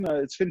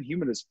it's been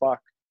humid as fuck,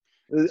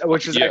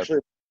 which is Yeah, actually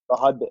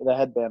the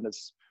headband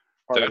is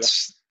part of it.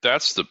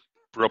 that's the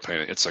real pain.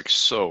 It's like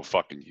so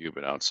fucking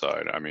humid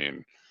outside.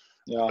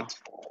 Yeah.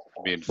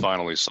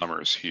 Finally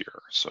summer's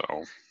here. So,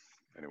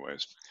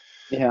 anyways,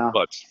 Yeah.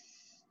 but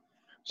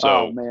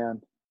Oh so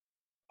man.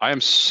 I am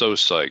so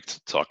psyched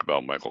to talk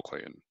about Michael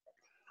Clayton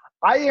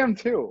I am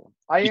too.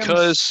 I am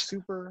because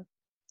super.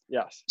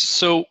 Yes.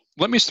 so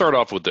let me start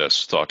off with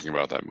this talking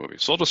about that movie.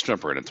 So I'll just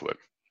jump right into it.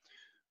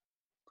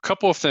 A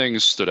couple of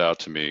things stood out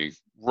to me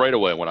right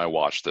away when I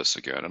watched this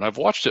again, and I've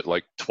watched it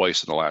like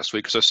twice in the last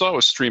week because I saw it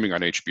was streaming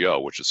on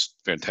HBO, which is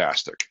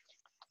fantastic.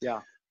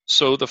 Yeah.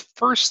 So the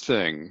first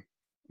thing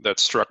that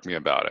struck me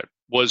about it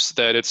was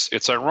that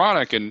it's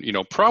ironic and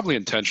probably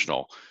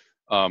intentional.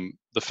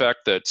 The fact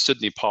that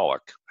Sidney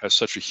Pollack has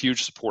such a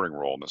huge supporting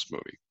role in this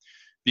movie,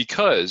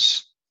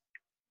 because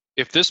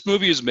if this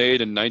movie is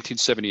made in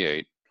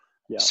 1978,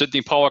 Yeah.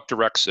 Sidney Pollack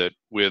directs it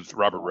with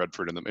Robert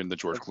Redford in the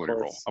George Of Clooney role.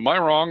 course. Am I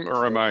wrong,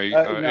 or am I?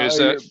 No, Is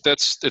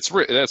that's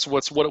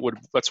what it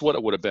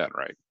would have been,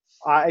 right?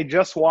 I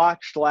just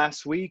watched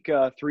last week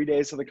 3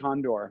 Days of the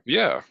Condor,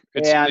 Yeah,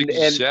 and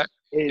it's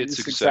it's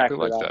exactly exactly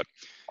like that. that.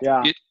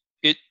 Yeah. It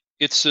it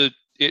it's a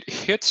it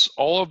hits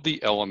all of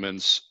the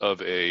elements of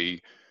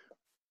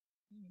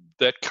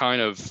that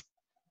kind of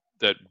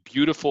that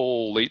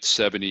beautiful late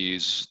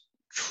 70s,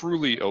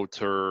 truly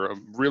auteur,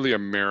 really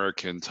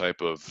American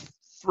type of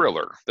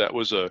thriller. That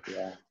was a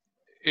Yeah.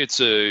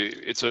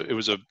 it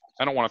was a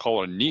I don't want to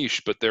call it a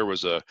niche, but there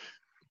was a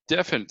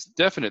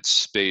definite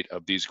spate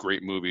of these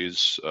great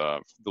movies,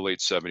 the late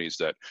 70s,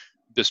 that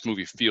this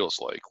movie feels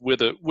like,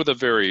 with a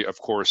very, of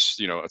course,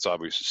 it's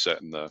obviously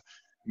set in the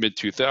mid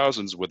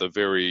 2000s with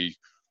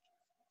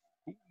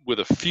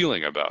a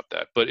feeling about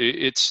that, but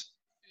it's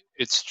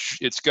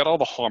got all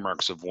the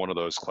hallmarks of one of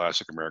those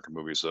classic American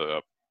movies.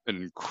 An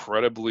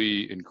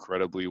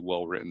incredibly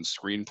well written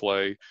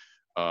screenplay,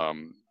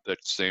 that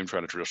same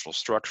kind of traditional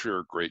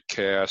structure, great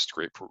cast,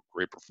 great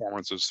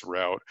performances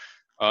throughout,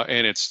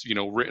 and it's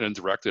written and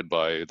directed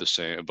by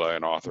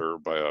an author,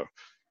 by a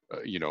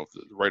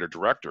writer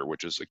director,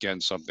 which is again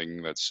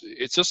something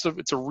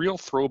it's a real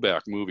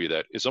throwback movie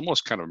that is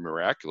almost kind of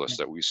miraculous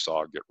that we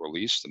saw get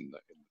released in the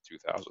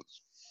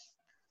 2000s.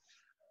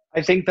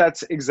 I think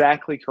that's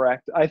exactly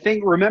correct. I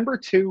think, remember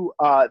too,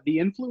 the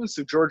influence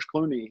of George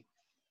Clooney.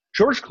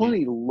 George Mhm.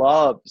 Clooney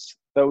loves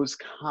those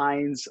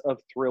kinds of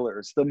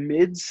thrillers, the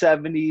mid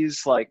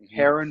 70s, like Mhm.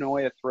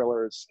 paranoia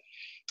thrillers.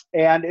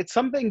 And it's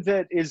something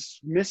that is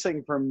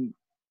missing from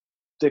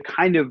the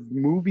kind of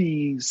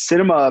movie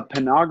cinema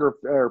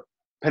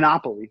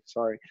panoply,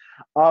 sorry,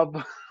 of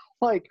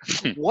like,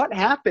 what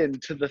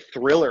happened to the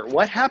thriller?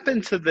 What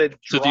happened to the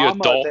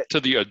drama that, to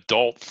the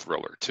adult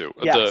thriller too,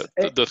 yes,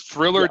 the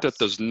thriller that yes,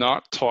 does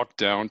not talk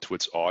down to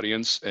its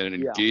audience and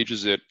yeah,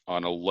 engages it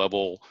on a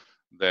level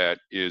that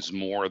is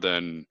more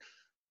than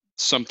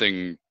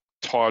something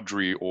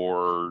tawdry,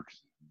 or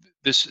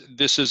this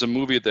is a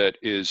movie that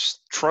is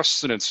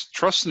trusts in its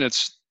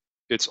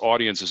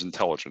audience's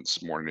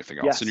intelligence more than anything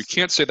else, and you yes,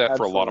 can't say that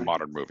for a lot of absolutely,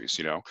 modern movies.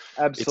 it's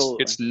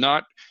absolutely, it's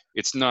not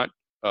it's not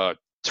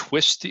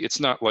twisty. It's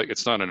not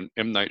an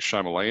M. Night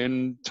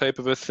Shyamalan type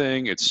of a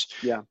thing.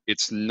 yeah.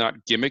 It's not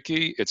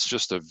gimmicky. It's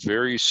just a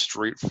very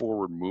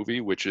straightforward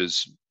movie, which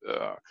is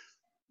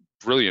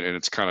brilliant in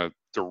its kind of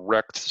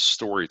direct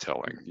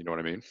storytelling. You know what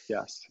I mean?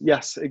 Yes,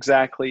 yes,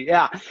 exactly.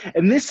 Yeah.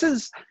 And this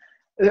is,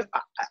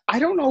 I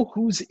don't know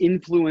whose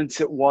influence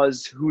it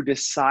was who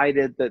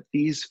decided that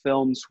these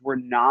films were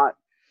not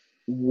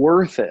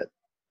worth it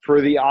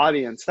for the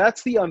audience.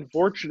 That's the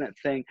unfortunate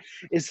thing,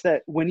 is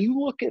that when you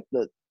look at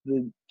the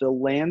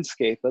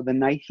landscape of the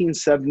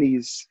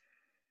 1970s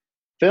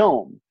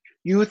film,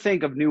 you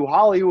think of New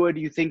Hollywood,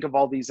 you think of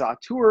all these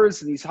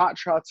auteurs and these hot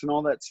shots and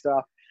all that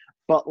stuff.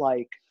 But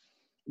like,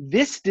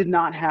 this did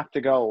not have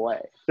to go away.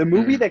 The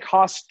movie Mm, that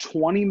cost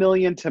 20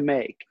 million to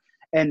make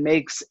and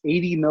makes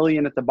 80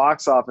 million at the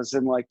box office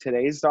in like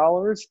today's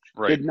dollars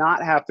right. did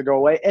not have to go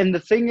away. And the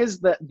thing is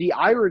that the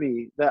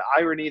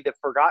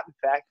forgotten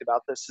fact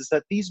about this is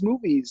that these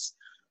movies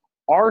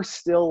are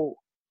still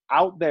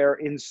out there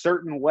in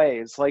certain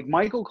ways. Like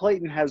Michael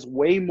Clayton has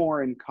way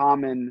more in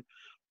common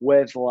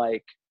with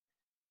like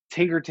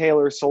Tinker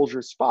Tailor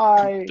Soldier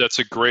Spy, That's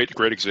a great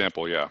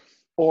example. Yeah.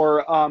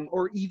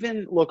 or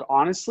even, look,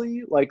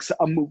 honestly, like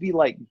a movie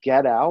like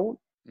Get Out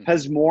Hmm.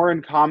 has more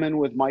in common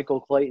with Michael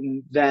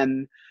Clayton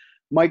than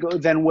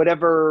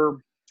whatever.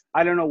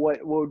 I don't know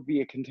what would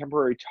be a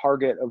contemporary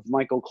target of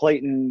Michael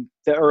Clayton,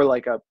 or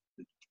like a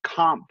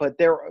comp,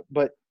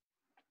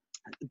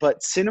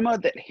 but cinema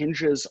that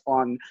hinges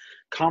on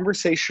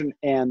conversation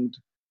and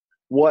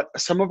what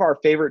some of our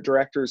favorite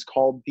directors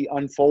called the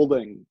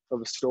unfolding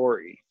of a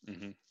story.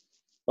 Hmm.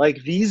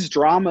 Like, these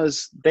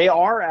dramas, they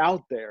are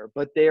out there,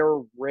 but they're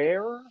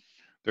rare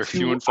They're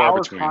few to and far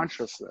our between.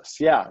 consciousness.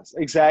 Yes,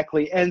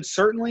 exactly. And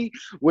certainly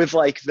with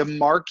like the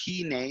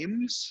marquee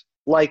names,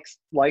 like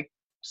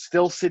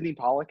still Sidney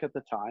Pollack at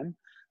the time,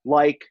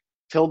 like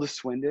Tilda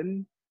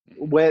Swinton,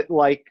 with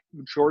like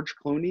George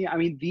Clooney. I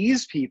mean,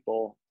 these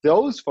people,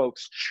 those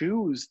folks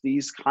choose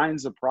these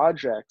kinds of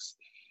projects,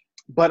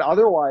 but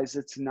otherwise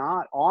it's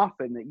not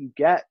often that you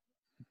get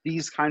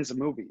these kinds of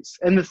movies.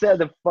 And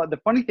the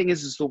funny thing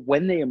is that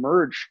when they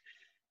emerge,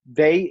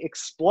 they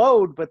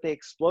explode, but they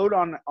explode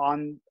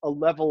on a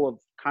level of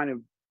kind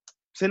of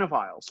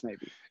cinephiles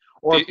maybe,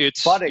 or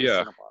budding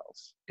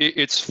cinephiles.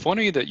 It's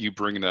funny that you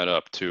bring that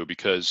up too,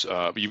 because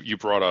you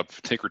brought up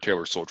Tinker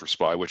Tailor Soldier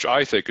Spy, which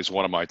I think is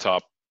one of my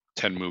top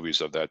 10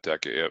 movies of that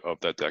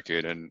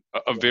decade, and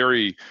a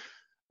very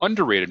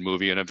underrated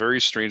movie and a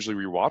very strangely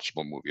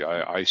rewatchable movie.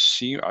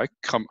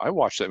 I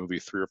watch that movie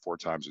 3 or 4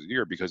 times a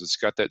year because it's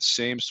got that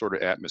same sort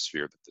of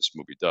atmosphere that this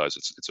movie does.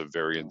 It's a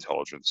very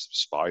intelligent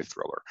spy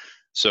thriller.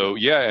 So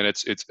yeah, and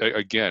it's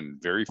again,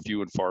 very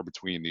few and far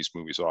between these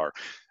movies are.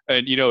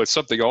 And it's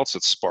something else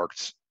that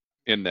sparked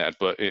in that,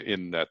 but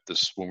in that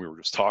this, when we were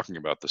just talking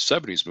about the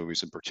 70s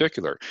movies in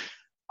particular,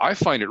 I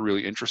find it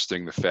really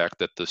interesting the fact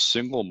that the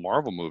single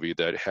Marvel movie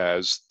that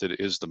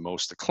is the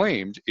most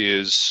acclaimed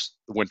is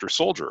The Winter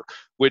Soldier,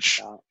 which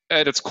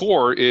at its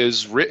core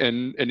is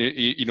written and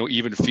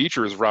even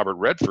features Robert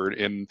Redford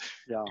in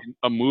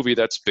a movie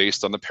that's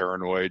based on the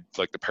paranoid,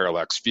 like the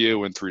Parallax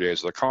View and 3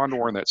 Days of the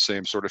Condor and that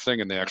same sort of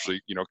thing. And they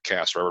actually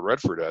cast Robert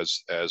Redford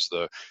as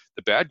the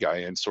bad guy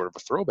in sort of a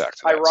throwback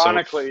to that.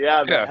 Ironically,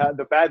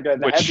 the bad guy,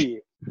 the heavy,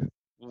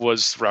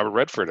 was Robert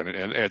Redford,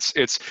 and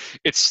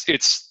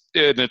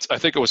I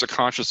think it was a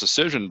conscious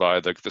decision by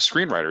the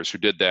screenwriters who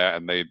did that,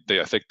 and they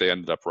I think they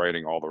ended up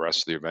writing all the rest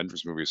of the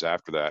Avengers movies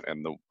after that,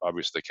 and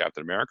obviously the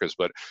Captain Americas.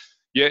 But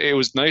yeah, it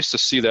was nice to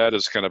see that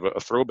as kind of a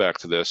throwback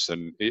to this,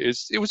 and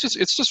it's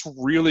just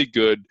really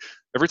good.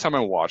 Every time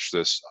I watch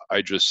this,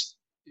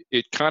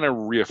 it kind of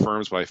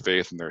reaffirms my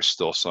faith, and they're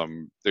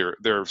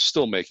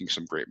still making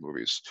some great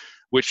movies,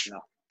 which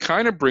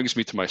kind of brings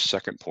me to my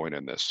second point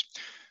in this.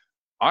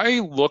 I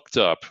looked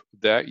up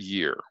that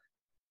year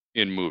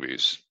in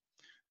movies.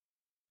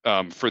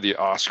 For the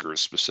Oscars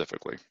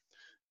specifically.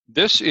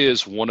 This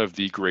is one of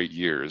the great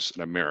years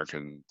in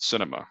American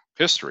cinema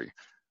history.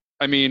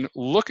 I mean,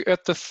 look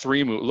at the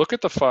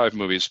 5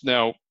 movies.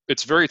 Now,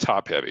 it's very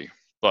top heavy,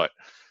 but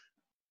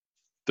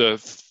the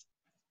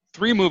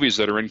 3 movies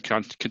that are in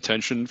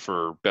contention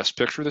for Best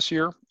Picture this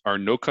year are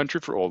No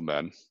Country for Old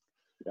Men,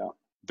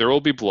 There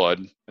Will Be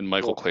Blood, and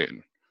Michael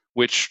Clayton,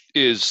 which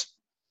is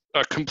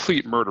a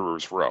complete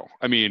murderer's row.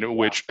 I mean,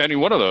 which any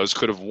one of those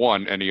could have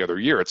won any other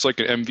year. It's like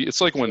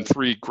It's like when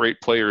 3 great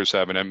players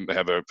have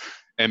a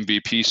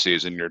MVP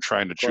season. You're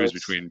trying to choose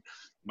between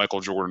Michael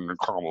Jordan and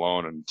Karl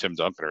Malone and Tim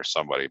Duncan or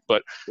somebody.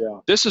 But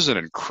this is an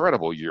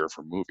incredible year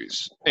for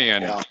movies.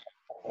 And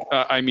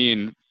I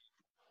mean,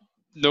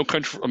 No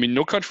Country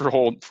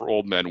for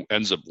Old Men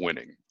ends up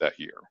winning that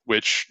year.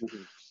 Which,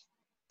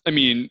 I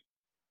mean,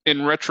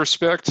 in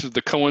retrospect,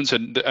 the Coens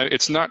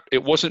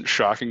it wasn't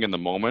shocking in the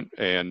moment,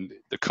 and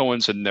the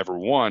Coens had never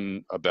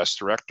won a Best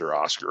Director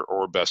Oscar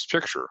or Best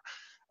Picture.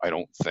 I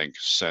don't think,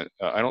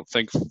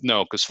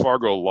 no, because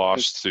Fargo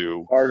lost,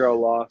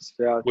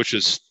 which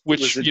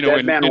was it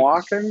Dead Man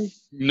Walking?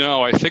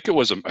 No, I think it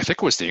was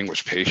The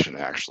English Patient,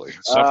 actually.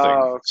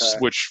 Something,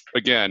 which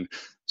again,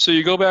 so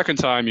you go back in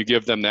time, you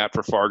give them that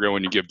for Fargo,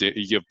 and you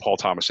give Paul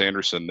Thomas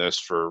Anderson this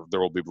for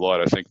There Will Be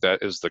Blood. I think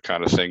that is the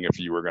kind of thing, if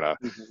you were gonna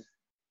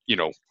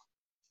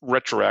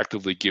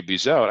retroactively give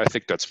these out, I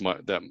think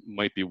that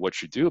might be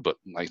what you do, but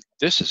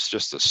this is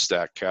just a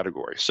stacked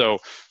category. So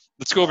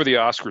let's go over the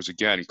Oscars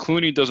again.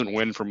 Clooney doesn't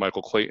win for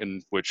Michael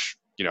Clayton, which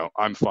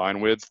I'm fine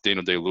with.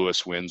 Daniel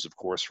Day-Lewis wins, of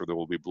course, for There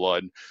Will Be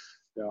Blood.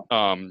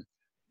 Tom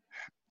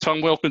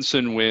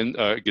Wilkinson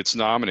gets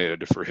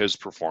nominated for his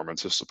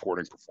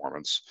supporting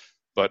performance,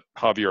 but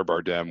Javier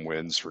Bardem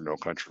wins for No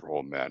Country for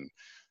Old Men,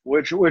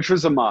 which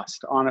was a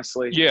must,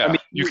 honestly. Yeah, I mean,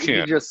 you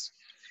can't.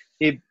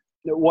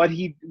 What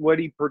he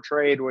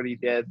portrayed, what he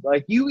did,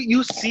 like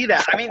you see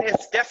that. I mean,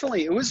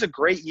 it was a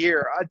great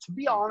year. To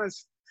be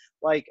honest,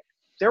 like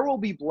There Will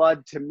Be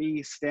Blood to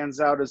me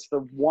stands out as the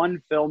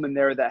one film in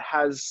there that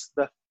has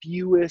the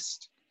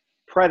fewest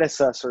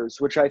predecessors,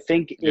 which I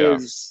think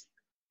is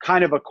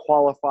kind of a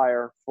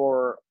qualifier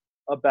for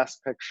a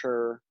Best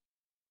Picture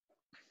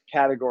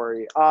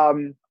category,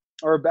 or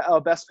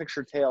a Best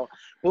Picture tale.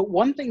 But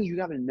one thing you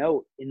got to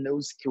note in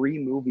those 3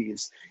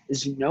 movies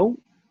is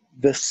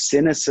the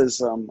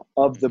cynicism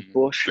of the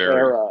Bush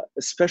era,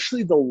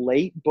 especially the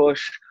late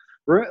Bush.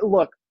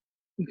 Look,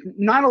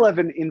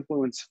 9/11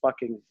 influenced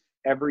fucking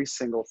every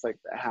single thing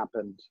that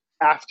happened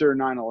after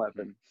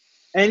 9/11.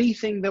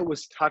 Anything that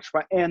was touched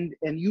by, and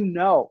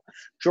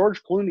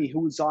George Clooney, who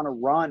was on a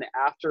run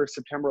after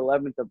September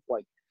 11th of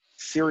like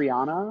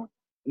Syriana,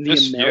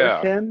 The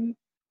American,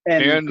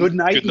 and Good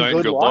Night and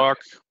Good Luck.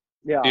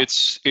 Yeah, it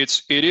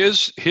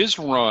is his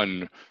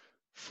run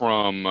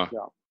from.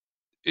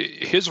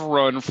 His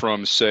run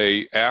from,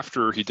 say,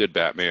 after he did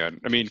Batman.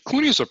 I mean,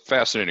 Clooney's a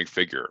fascinating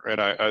figure,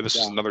 and this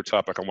is another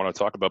topic I want to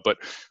talk about, but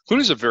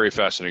Clooney's a very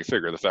fascinating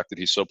figure. The fact that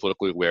he's so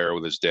politically aware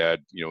with his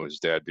dad, his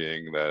dad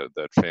being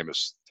that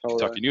famous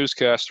Kentucky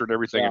newscaster and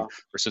everything,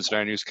 or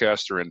Cincinnati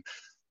newscaster, and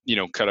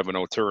kind of an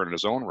auteur in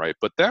his own right.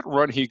 But that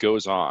run he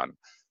goes on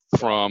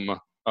from,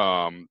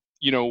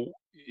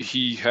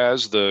 he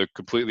has the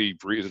completely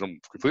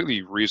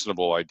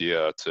reasonable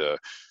idea to,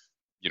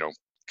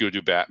 go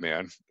do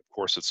Batman. Of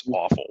course, it's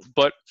awful,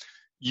 but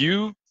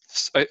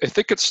I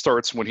think it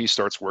starts when he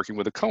starts working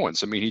with the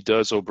Coens. I mean, he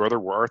does "Oh Brother,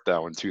 Where Art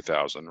Thou" in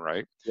 2000,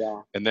 right?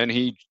 Yeah. And then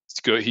he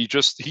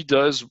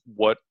does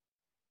what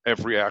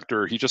every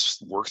actor, he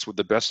just works with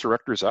the best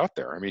directors out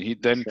there. I mean,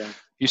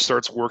 he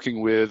starts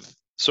working with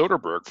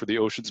Soderbergh for the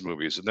Ocean's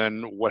movies, and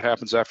then what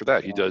happens after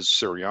that? He does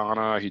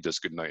Syriana, he does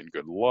Good Night and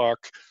Good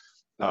Luck,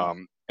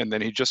 and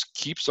then he just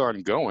keeps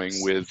on going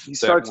with he that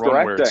starts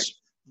run directing.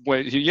 where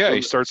it's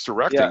he starts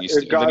directing.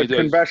 Yeah,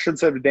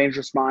 Confessions of a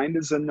Dangerous Mind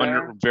is in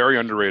there. Very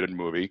underrated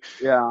movie.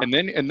 Yeah. And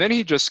then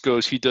he just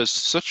goes. He does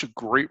such a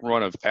great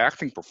run of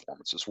acting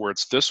performances. Where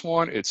it's this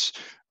one, it's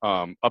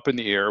Up in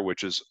the Air,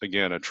 which is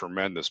again a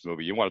tremendous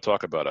movie. You want to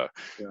talk about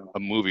a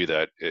movie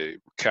that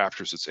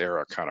captures its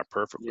era kind of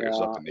perfectly. Is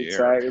Up in the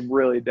Air. It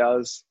really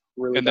does.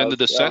 And then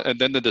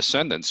the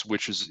Descendants,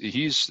 which is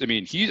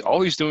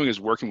all he's doing is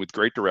working with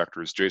great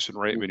directors. Jason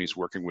Reitman, he's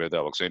working with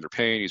Alexander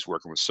Payne, he's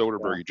working with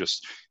Soderbergh.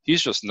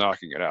 He's just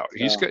knocking it out.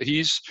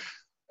 He's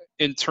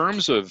in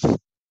terms of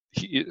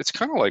it's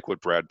kind of like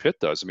what Brad Pitt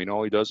does. I mean,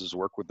 all he does is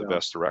work with the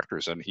best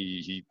directors, and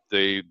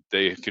they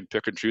can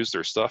pick and choose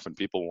their stuff, and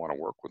people want to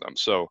work with them.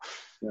 So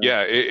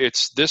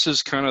this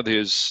is kind of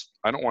his.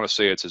 I don't want to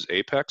say it's his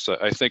apex.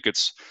 I think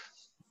it's.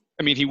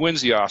 I mean, he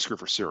wins the Oscar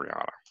for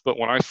Syriana, but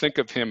when I think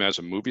of him as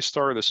a movie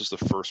star, this is the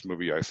first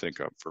movie I think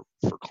of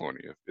for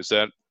Clooney. Is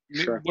that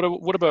sure?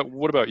 What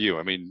about you?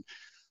 I mean,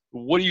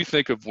 what do you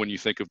think of when you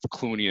think of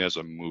Clooney as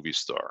a movie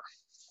star?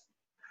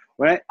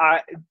 When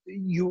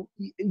you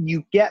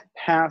got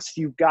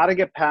to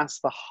get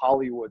past the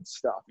Hollywood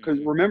stuff, because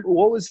remember,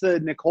 what was the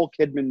Nicole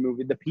Kidman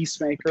movie, The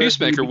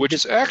Peacemaker? Which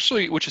is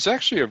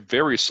actually a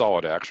very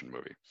solid action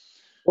movie.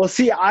 Well,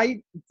 see,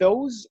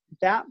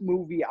 that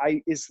movie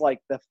is like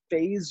the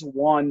phase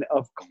one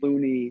of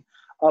Clooney,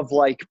 of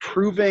like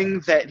proving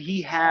that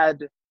he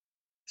had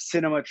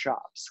cinema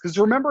chops. Because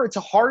remember, it's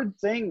a hard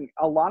thing.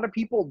 A lot of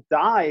people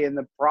die in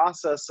the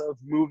process of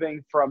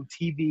moving from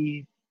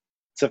TV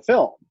to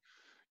film.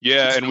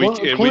 Yeah, and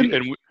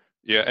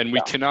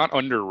we cannot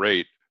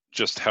underrate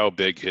just how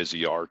big his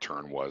ER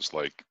turn was.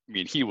 Like, I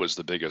mean, he was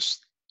the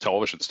biggest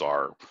television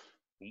star.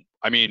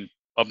 I mean,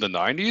 of the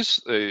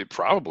 90s,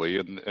 probably,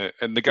 and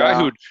a guy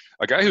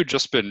who'd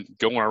just been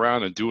going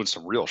around and doing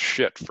some real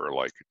shit for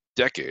like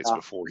decades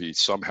before he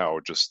somehow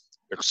just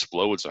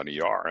explodes on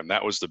ER, and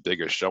that was the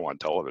biggest show on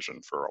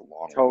television for a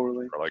long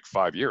for like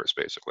 5 years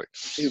basically.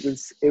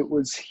 It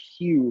was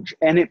huge,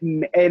 and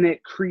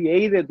it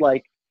created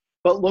like,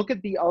 but look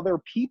at the other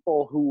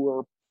people who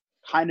were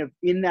kind of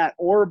in that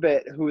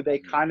orbit, who they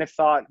kind of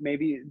thought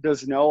maybe,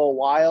 does Noah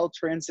Weil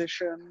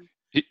transition?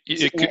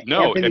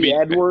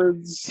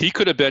 Edwards. He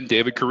could have been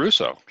David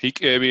Caruso.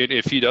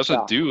 If he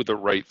doesn't do the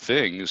right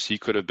things, he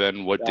could have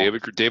been what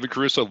David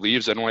Caruso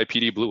leaves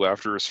NYPD Blue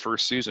after his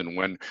first season.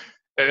 When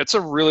it's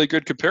a really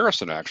good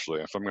comparison, actually,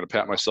 if I'm going to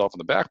pat myself on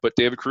the back. But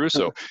David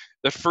Caruso,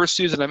 the first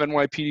season of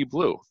NYPD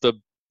Blue, the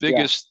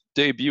biggest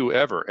debut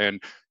ever, and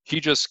he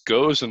just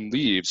goes and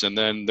leaves, and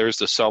then there's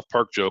the South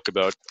Park joke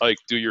about like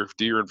do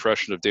your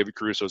impression of David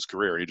Caruso's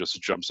career, and he just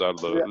jumps out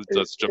of the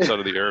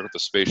air with the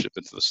spaceship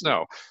into the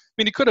snow. I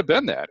mean, he could have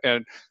been that,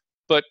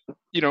 but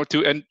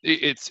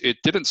it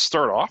didn't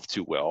start off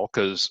too well,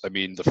 because I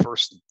mean, the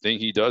first thing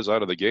he does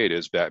out of the gate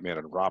is Batman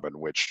and Robin,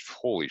 which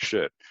holy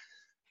shit.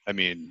 I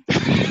mean,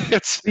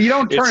 you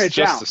don't turn it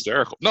just down.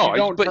 Hysterical. No,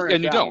 you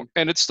don't,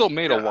 and it still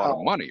made a lot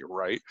of money,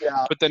 right?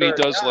 Yeah, but then he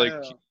does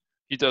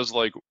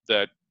like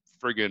that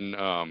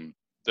friggin'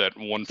 that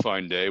One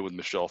Fine Day with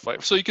Michelle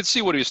Pfeiffer. So you can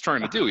see what he's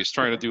trying to do. He's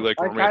trying to do like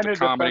romantic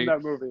comedy.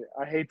 That movie.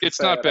 I hate to it's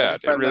say not it.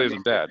 Bad. It really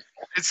isn't bad.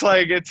 It's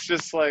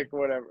just like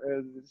whatever.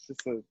 It's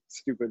just a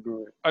stupid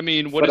movie. I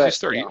mean, what does he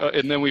start?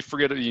 And then we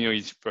forget.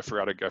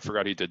 I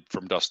forgot he did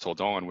From Dusk Till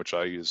Dawn, which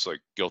I use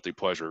like guilty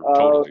pleasure.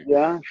 Totally.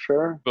 Yeah,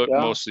 sure. But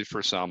mostly for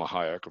Salma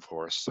Hayek, of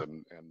course,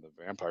 and the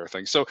vampire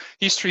thing. So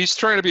he's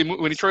trying to be,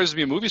 when he tries to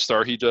be a movie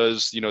star, he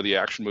does the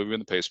action movie in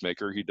The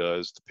Pacemaker. He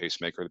does The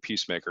Pacemaker, The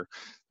Peacemaker.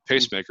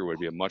 Pacemaker would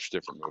be a much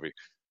different movie.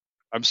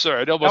 I'm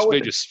sorry, I almost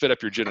made you spit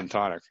up your gin and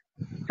tonic.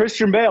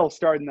 Christian Bale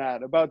starred in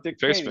that about Dick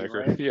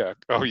Pacemaker, Cheney, right? Yeah.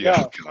 Oh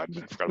yeah. God,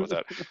 I forgot about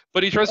that.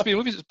 But he tries to be a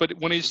movie. But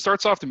when he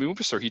starts off the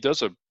movie star, he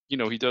does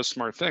he does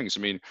smart things. I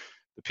mean,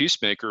 The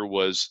Peacemaker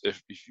was,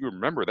 if you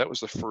remember, that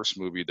was the first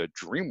movie that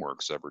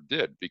DreamWorks ever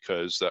did,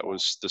 because that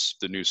was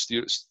the new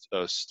studio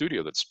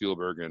that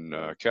Spielberg and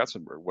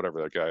Katzenberg,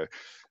 whatever that guy,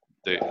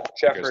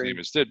 guy's name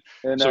is, did.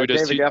 And so he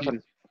does. David Geffen.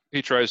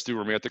 He tries to do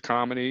romantic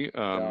comedy,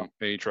 and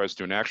he tries to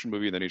do an action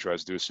movie, and then he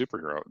tries to do a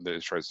superhero. Then he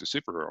tries to do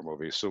a superhero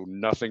movie. So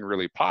nothing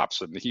really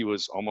pops, and he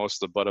was almost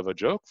the butt of a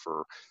joke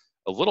for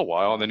a little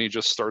while, and then he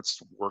just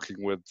starts working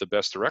with the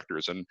best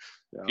directors, and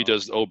he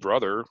does Oh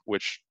Brother,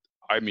 which,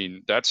 I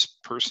mean, that's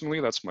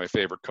my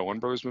favorite Coen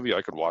Brothers movie.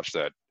 I could watch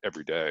that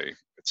every day.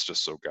 It's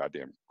just so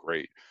goddamn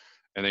great.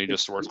 And then he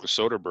just works with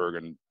Soderbergh,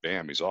 and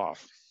bam, he's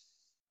off.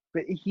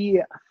 But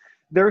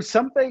there's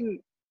something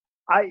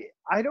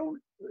I don't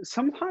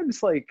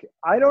sometimes, like,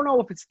 I don't know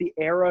if it's the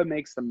era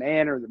makes the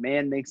man or the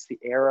man makes the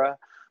era,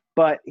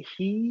 but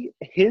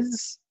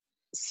his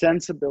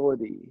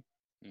sensibility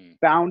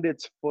found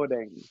its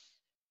footing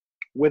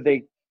with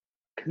a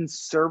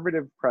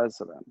conservative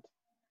president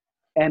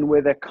and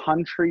with a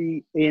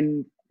country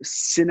in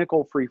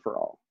cynical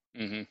free-for-all.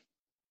 Mm-hmm.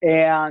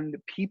 And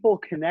people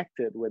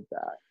connected with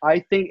that. I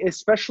think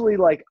especially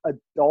like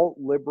adult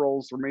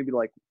liberals, or maybe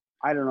like,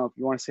 I don't know if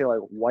you want to say like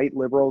white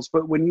liberals,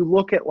 but when you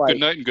look at like Good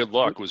Night and Good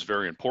Luck was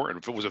very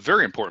important. It was a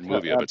very important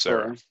movie of its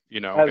era, you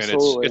know,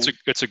 absolutely. and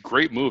it's a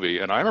great movie.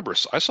 And I remember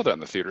I saw that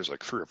in the theaters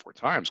like 3 or 4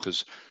 times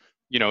because,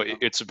 you know,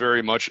 it's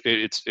very much,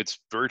 it's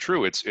very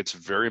true. It's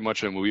very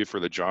much a movie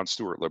for the Jon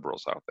Stewart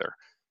liberals out there,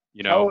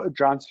 you know.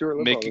 Jon Stewart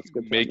liberal,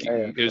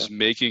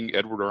 making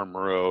Edward R.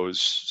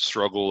 Murrow's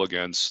struggle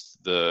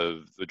against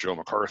the Joe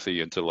McCarthy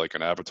into like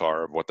an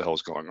avatar of what the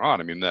hell's going on.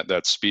 I mean,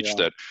 that speech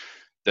that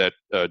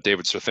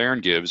David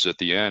Strathairn gives at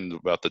the end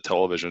about the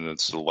television and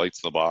it's the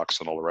lights in the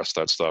box and all the rest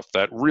of that stuff,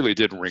 that really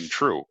did ring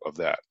true of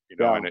that, you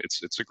know. And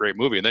it's a great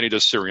movie. And then he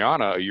does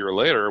Syriana a year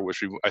later,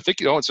 which I think,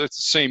 you know, it's the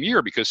same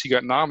year because he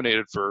got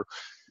nominated for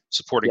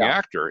supporting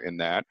actor in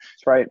that.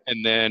 That's right.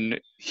 And then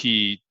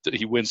he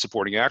wins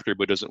supporting actor,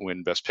 but doesn't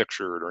win Best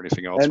Picture or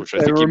anything else, which I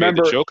think he made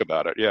the joke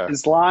about it. Yeah.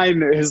 His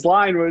line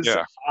was,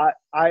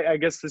 I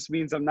guess this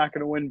means I'm not going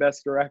to win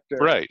Best Director.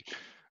 Right.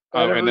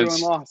 And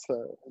everyone lost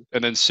it.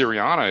 And then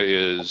Syriana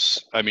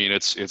is, I mean,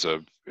 it's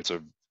a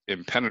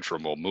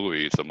impenetrable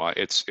movie.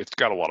 It's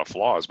got a lot of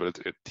flaws, but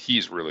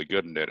he's really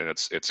good in it, and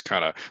it's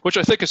kind of, which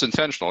I think is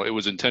intentional. It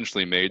was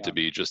intentionally made to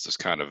be just this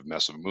kind of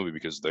mess of a movie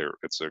because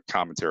it's a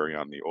commentary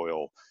on the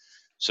oil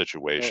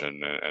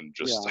situation and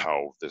just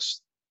how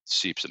this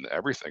seeps into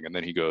everything. And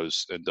then he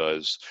goes and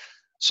does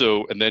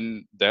so, and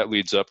then that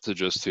leads up to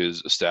just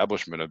his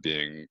establishment of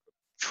being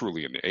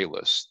truly in the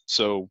A-list.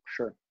 So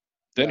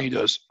then he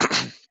does.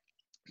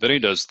 Then he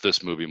does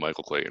this movie,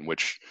 Michael Clayton,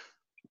 which,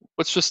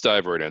 let's just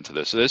dive right into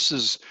this.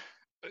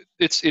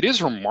 It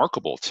is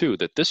remarkable too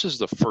that this is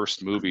the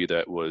first movie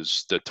that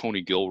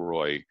Tony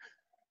Gilroy,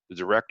 the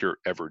director,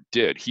 ever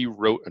did. He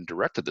wrote and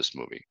directed this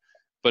movie.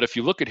 But if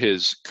you look at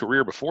his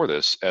career before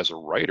this as a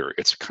writer,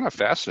 it's kind of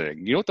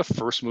fascinating. You know what the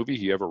first movie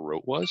he ever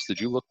wrote was? Did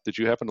you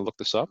happen to look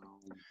this up?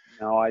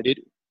 No, I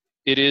did.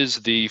 It is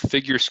the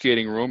figure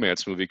skating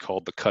romance movie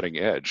called The Cutting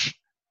Edge,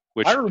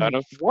 which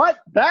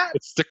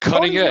it's The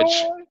Cutting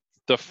Edge.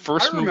 The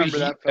first movie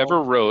he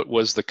ever wrote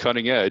was The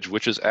Cutting Edge,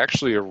 which is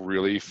actually a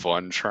really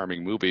fun,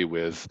 charming movie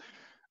with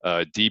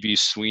D.B.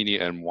 Sweeney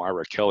and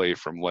Moira Kelly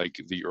from like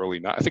the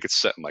early, I think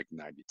it's set in like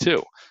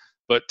 92.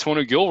 But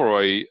Tony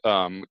Gilroy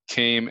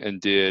came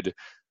and did,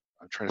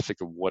 I'm trying to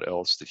think of what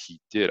else that he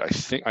did.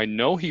 I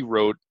know he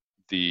wrote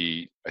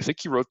The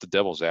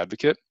Devil's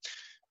Advocate.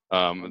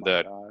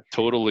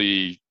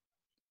 Totally,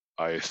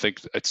 I think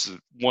it's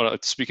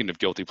speaking of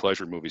guilty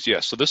pleasure movies.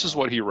 Yes. So this is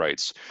what he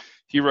writes.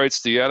 He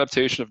writes the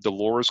adaptation of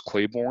Dolores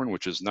Claiborne,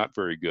 which is not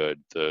very good,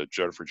 the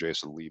Jennifer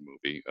Jason Leigh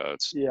movie.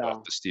 It's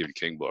the Stephen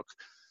King book.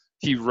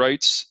 He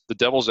writes The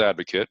Devil's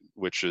Advocate,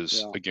 which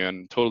is,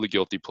 again, totally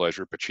guilty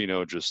pleasure.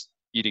 Pacino just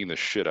eating the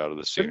shit out of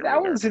the scenery.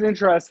 That was an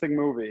interesting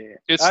movie.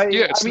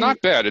 It's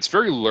not bad. It's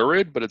very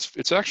lurid, but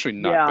it's actually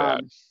not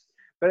bad.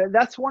 But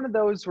that's one of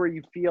those where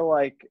you feel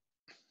like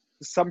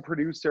some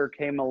producer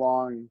came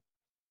along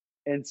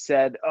and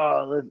said,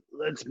 "Oh,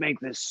 let's make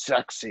this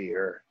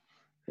sexier."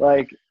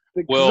 Like,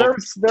 well,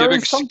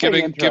 giving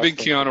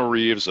Keanu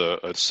Reeves a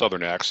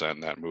southern accent in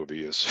that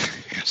movie is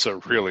a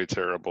really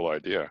terrible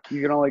idea.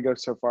 You can only go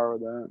so far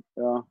with that.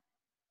 Yeah.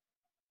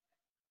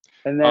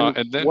 And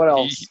then what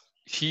else?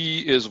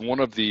 He is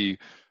one of the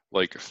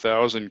like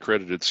 1,000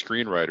 credited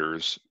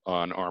screenwriters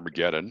on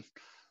Armageddon,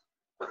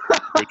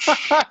 which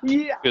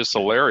is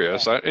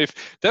hilarious. If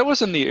that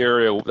was in the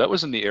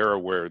era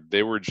where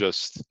they were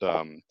just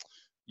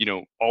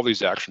all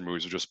these action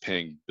movies are just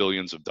paying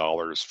billions of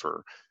dollars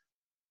for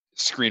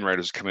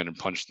screenwriters come in and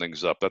punch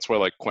things up. That's why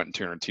like Quentin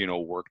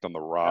Tarantino worked on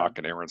The Rock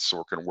and Aaron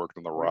Sorkin worked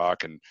on The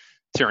Rock, and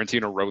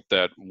Tarantino wrote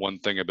that one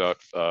thing about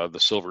the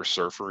Silver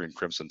Surfer in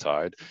Crimson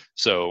Tide.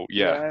 So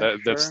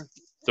that's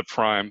the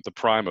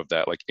prime of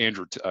that. Like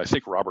I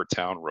think Robert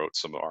Towne wrote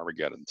some of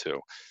Armageddon too.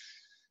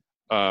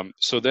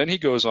 So then he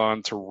goes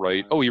on to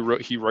write.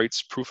 He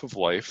writes Proof of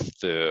Life,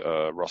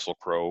 the Russell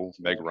Crowe,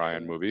 Meg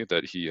Ryan movie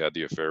that he had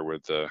the affair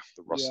with the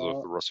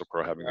Russell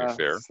Crowe having the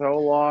affair. So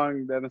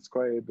long, Dennis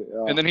Quaid.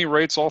 And then he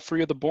writes all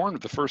three of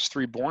the first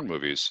 3 Bourne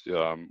movies,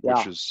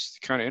 which is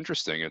kind of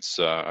interesting. It's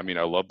I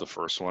love the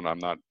first one. I'm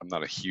not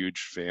a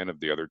huge fan of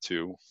the other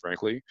 2,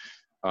 frankly.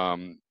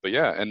 But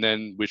yeah, and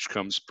then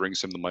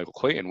brings him to Michael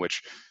Clayton,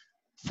 which,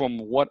 from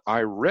what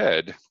I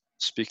read.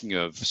 Speaking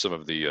of some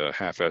of the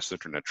half-assed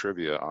internet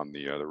trivia on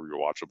the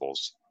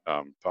Rewatchables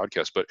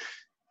podcast, but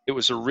it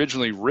was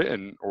originally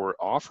written or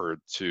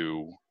offered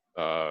to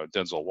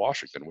Denzel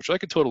Washington, which I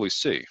could totally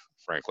see,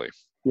 frankly.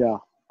 Yeah, of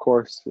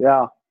course.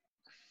 Yeah.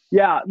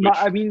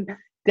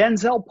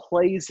 Denzel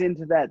plays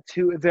into that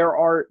too.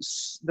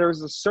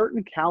 There's a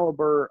certain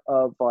caliber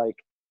of like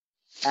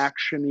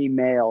action-y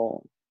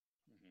male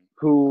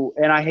who,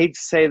 and I hate to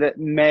say that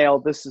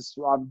male,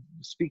 I'm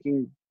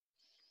speaking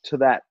to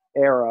that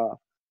era,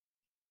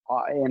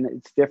 and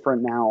it's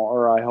different now,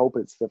 or I hope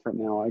it's different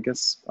now. I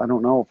guess, I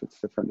don't know if it's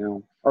different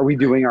now. Are we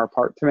doing our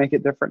part to make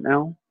it different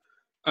now?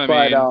 I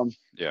But, mean,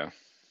 yeah.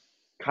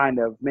 kind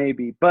of,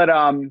 maybe, but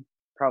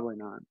probably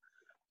not.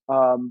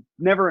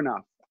 Never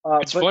enough.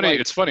 It's but funny. like,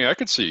 It's funny. I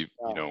could see,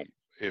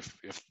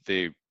 if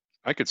they,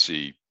 I could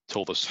see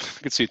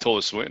I could see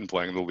Tilda Swinton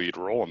playing the lead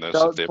role in this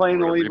if they playing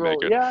were the to lead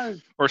remake role, it, yeah,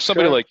 or sure.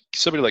 somebody like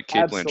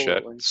Kate Blanchett.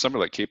 Absolutely.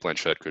 Somebody like Kate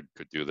Blanchett could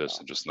do this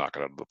and just knock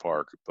it out of the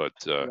park. But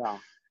but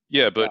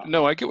Yeah.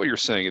 no, I get what you're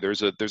saying.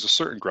 There's a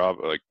certain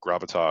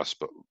gravitas,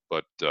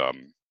 but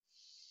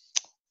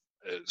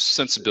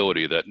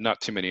sensibility that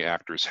not too many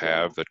actors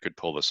have that could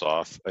pull this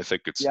off. I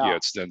think it's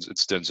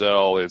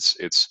Denzel.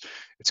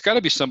 It's got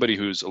to be somebody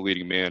who's a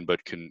leading man, but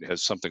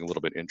has something a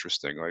little bit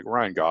interesting. Like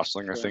Ryan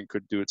Gosling, I think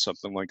could do it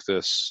something like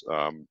this.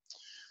 I'm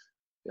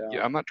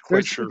not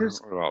quite sure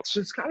what else.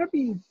 It's got to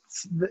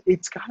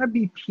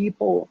be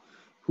people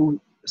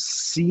who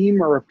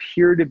seem or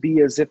appear to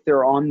be as if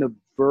they're on the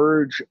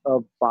verge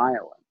of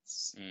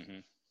violence,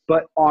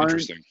 but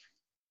aren't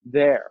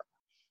there.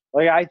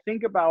 Like, I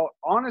think about,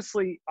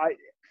 honestly,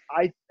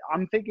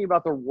 I'm thinking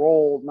about the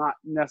role, not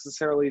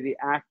necessarily the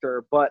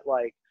actor, but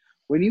like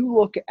when you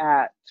look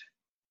at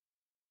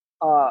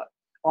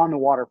On the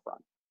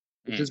Waterfront,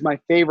 which is my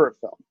favorite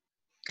film.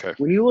 Okay.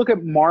 When you look at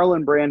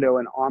Marlon Brando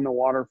in On the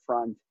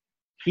Waterfront,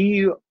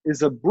 he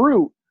is a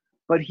brute,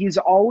 but he's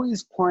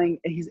always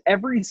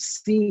every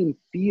scene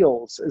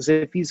feels as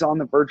if he's on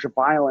the verge of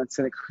violence,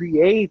 and it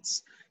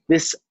creates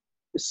this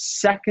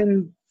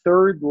second,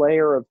 third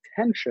layer of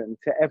tension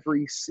to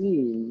every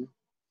scene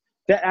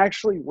that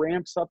actually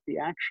ramps up the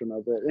action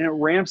of it, and it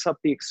ramps up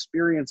the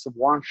experience of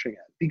watching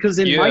it. Because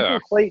in Michael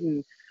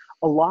Clayton,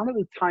 a lot of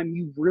the time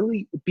you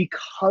really,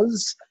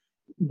 because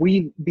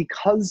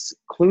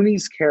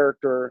Clooney's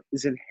character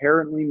is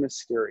inherently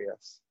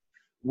mysterious,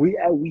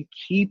 we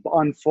keep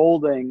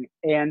unfolding,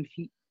 and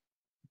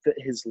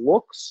his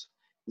looks,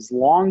 his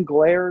long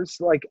glares,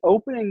 like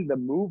opening the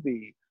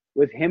movie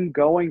with him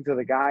going to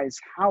the guy's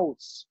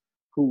house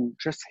who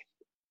just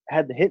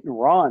had the hit and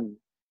run,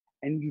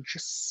 and you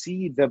just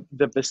see the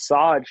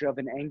visage of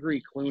an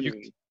angry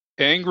Clooney.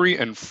 Angry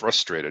and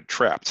frustrated,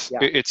 trapped. Yeah.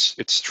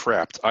 It's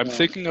trapped. I'm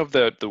thinking of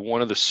the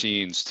one of the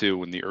scenes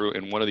too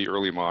in one of the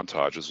early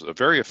montages, a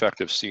very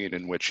effective scene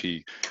in which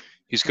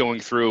he's going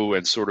through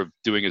and sort of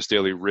doing his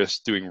daily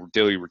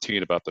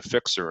routine about the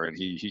fixer, and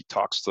he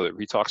talks to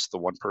the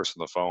one person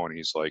on the phone, and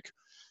he's like,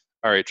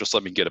 all right, just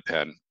let me get a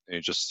pen. And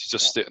he's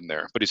just sitting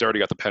there, but he's already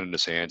got the pen in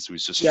his hand, so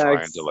he's just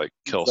trying to like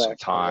kill some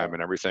time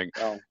and everything.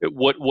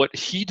 What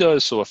he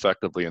does so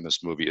effectively in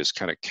this movie is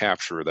kind of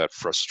capture that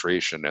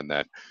frustration and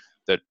that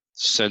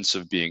sense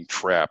of being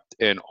trapped,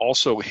 and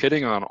also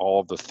hitting on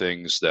all of the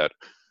things that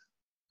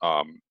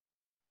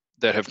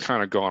have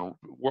kind of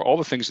all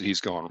the things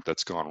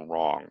that's gone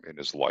wrong in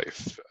his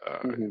life,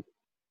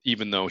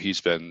 even though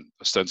he's been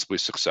ostensibly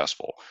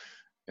successful.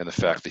 And the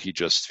fact that he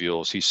just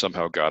feels he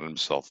somehow got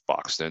himself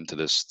boxed into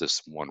this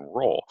one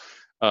role.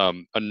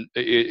 And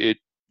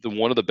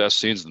one of the best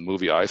scenes in the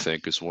movie, I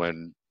think, is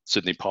when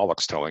Sidney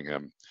Pollack's telling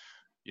him,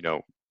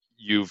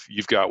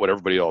 you've got what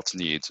everybody else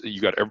needs. You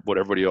got what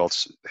everybody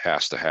else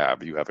has to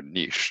have. You have a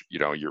niche.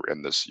 You're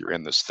in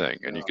this thing,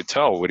 and you can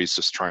tell what he's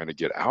just trying to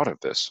get out of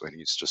this, and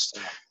he's just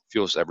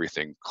feels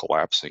everything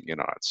collapsing in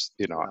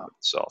on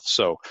itself.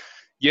 So.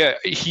 Yeah,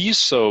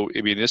 it's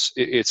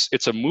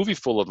a movie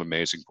full of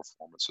amazing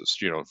performances,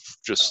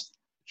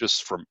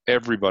 just from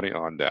everybody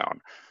on down.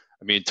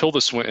 I mean,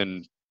 Tilda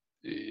Swinton,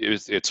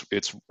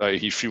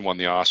 she won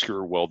the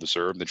Oscar, well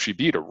deserved, and she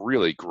has a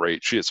really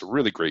great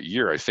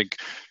year. I think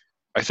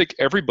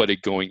everybody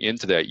going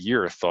into that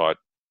year thought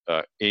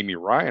Amy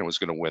Ryan was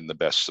going to win the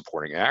Best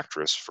Supporting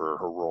Actress for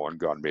her role in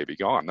Gone Baby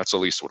Gone. That's at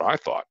least what I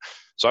thought.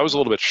 So I was a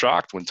little bit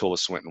shocked when Tilda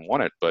Swinton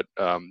won it, but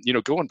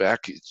going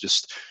back,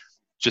 just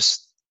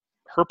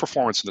her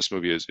performance in this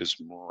movie is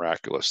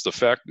miraculous. The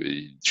fact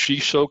she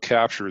so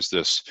captures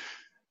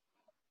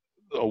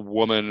a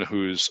woman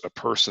who's a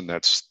person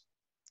that's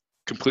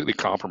completely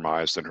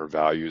compromised in her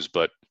values,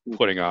 but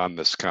putting on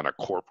this kind of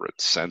corporate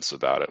sense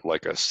about it,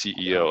 like a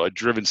CEO, a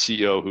driven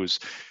CEO who's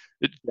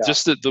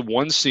just the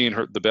one scene,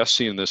 the best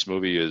scene in this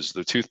movie is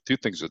the two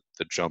things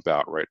that jump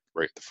out right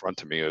at the front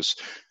to me is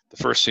the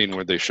first scene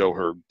where they show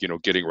her,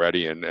 getting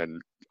ready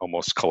and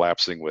almost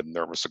collapsing with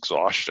nervous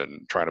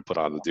exhaustion, trying to put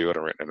on the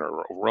deodorant in her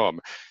room.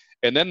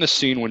 And then the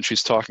scene when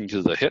she's talking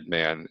to the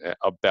hitman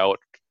about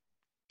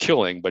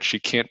killing, but she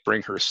can't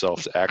bring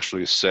herself to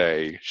actually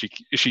say,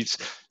 she's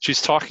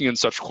talking in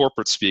such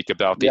corporate speak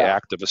about the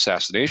act of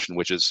assassination,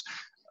 which is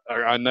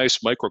a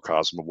nice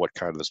microcosm of what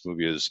kind of this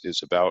movie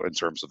is about in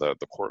terms of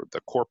the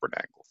corporate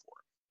angle for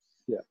it.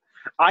 Yeah.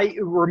 I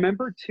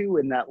remember too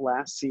in that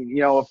last scene,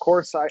 of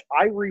course I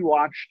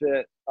rewatched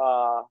it,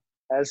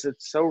 as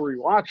it's so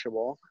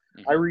rewatchable.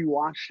 I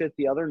rewatched it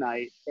the other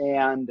night,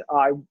 and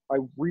I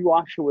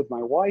rewatched it with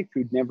my wife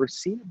who'd never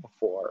seen it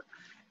before.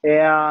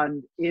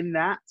 And in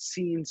that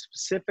scene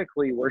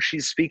specifically, where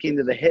she's speaking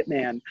to the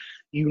hitman,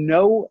 you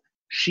know,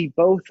 she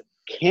both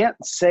can't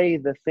say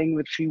the thing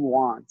that she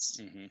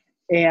wants Mm-hmm.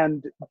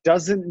 and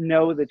doesn't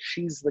know that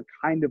she's the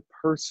kind of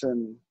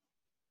person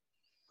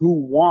who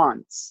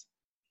wants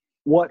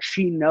what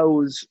she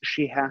knows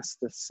she has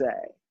to say.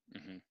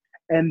 Mm-hmm.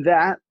 And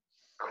that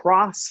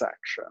cross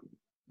section,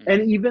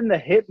 and even the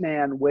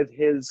hitman with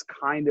his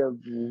kind of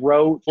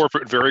rote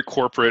very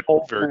corporate,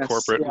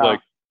 yeah, like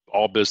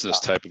all business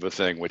yeah, type of a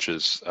thing, which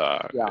is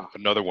yeah,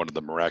 another one of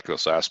the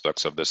miraculous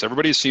aspects of this.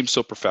 Everybody seems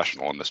so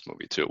professional in this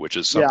movie too, which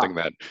is yeah. something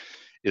that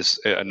is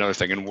another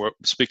thing. And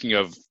speaking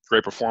of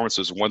great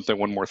performances, one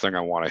more thing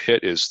I want to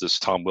hit is this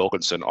Tom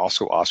Wilkinson,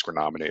 also Oscar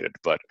nominated,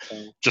 but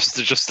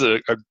just a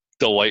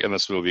delight in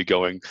this movie,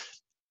 going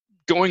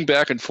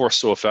back and forth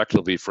so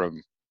effectively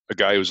from a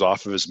guy who's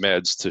off of his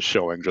meds to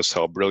showing just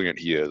how brilliant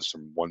he is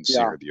from one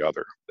scene or the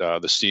other.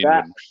 The scene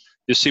That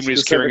when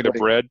he's carrying the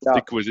bread,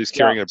 yeah, he's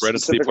carrying the bread into the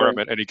specifically,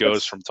 apartment, and he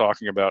goes from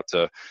talking about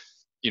to,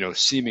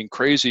 seeming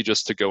crazy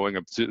just to going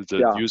up to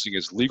using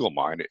his legal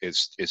mind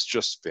is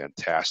just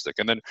fantastic.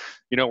 And then,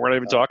 we're not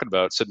even talking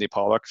about Sidney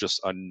Pollack, just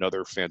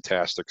another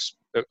fantastic,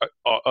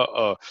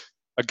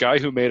 a guy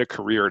who made a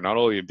career not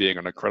only in being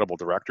an incredible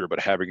director, but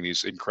having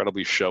these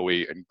incredibly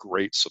showy and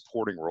great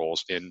supporting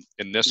roles in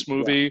this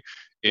movie,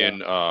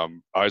 in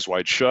Eyes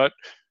Wide Shut.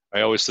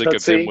 I always think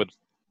Tootsie. of him with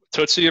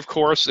Tootsie, of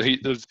course.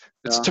 It's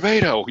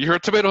Tomato. You're a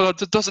tomato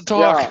that doesn't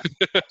talk.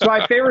 Yeah. So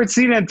my favorite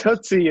scene in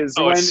Tootsie is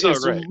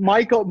great.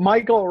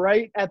 Michael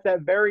right at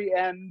that very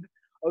end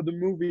of the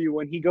movie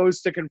when he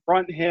goes to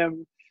confront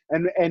him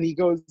and he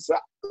goes,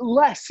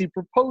 Les, he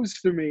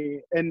proposed to me.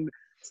 And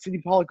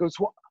Sidney Pollack goes,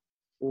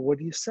 what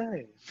do you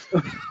say?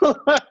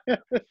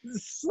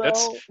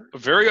 That's a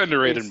very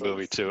underrated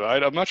movie too.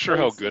 I'm not sure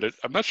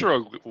I'm not sure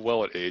how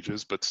well it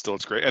ages, but still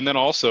it's great. And then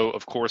also,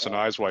 of course, in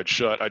Eyes Wide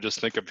Shut, I just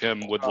think of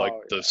him with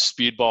the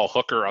speedball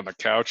hooker on the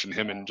couch and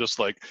him in just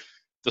like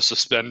the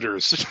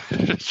suspenders,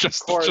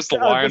 just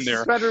lying there,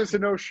 suspenders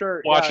and no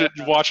shirt,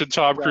 watching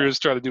Tom Cruise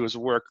try to do his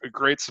work. A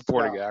great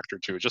supporting actor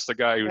too, just a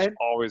guy who's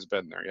always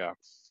been there. Yeah,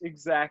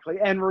 exactly.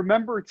 And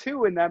remember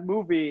too, in that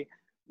movie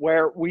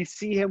where we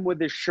see him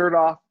with his shirt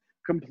off,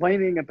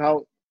 complaining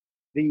about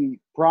the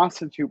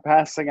prostitute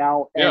passing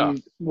out,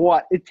 and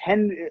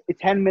 10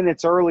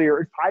 minutes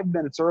earlier, 5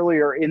 minutes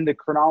earlier in the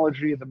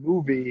chronology of the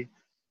movie,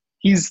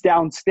 he's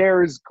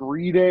downstairs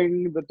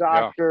greeting the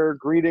doctor,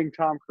 greeting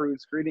Tom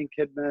Cruise, greeting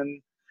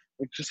Kidman,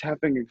 like just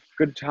having a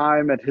good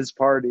time at his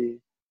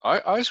party.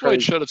 Eyes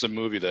Wide Shut is a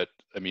movie that,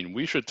 I mean,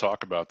 we should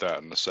talk about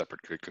that in a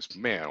separate, because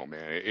man, oh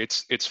man,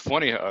 it's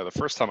funny. The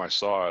first time I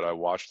saw it, I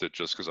watched it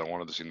just because I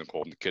wanted to see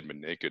Nicole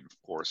Kidman naked, of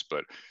course,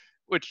 but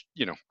which,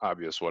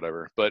 obvious,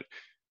 whatever. But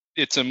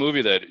it's a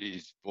movie that,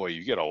 boy,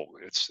 you get old.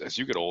 As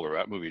you get older,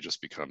 that movie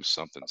just becomes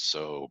something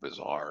so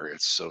bizarre.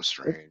 It's so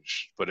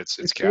strange, but it's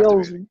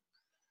captivating.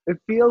 It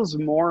feels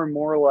more and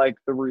more like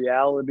the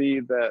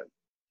reality that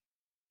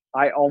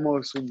I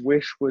almost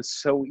wish was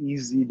so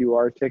easy to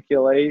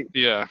articulate.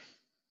 Yeah.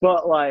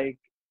 But like,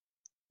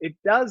 it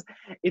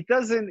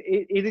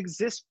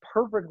exists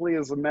perfectly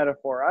as a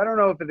metaphor. I don't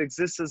know if it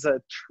exists as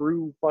a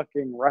true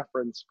fucking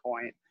reference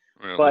point.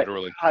 Yeah, but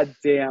literally. God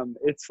damn,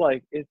 it's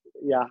definitely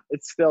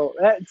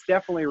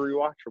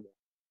rewatchable.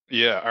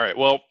 Yeah. All right.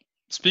 Well,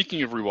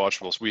 speaking of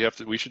rewatchables,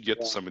 we should get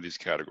to some of these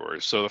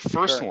categories. So the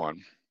first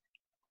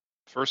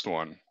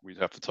one we'd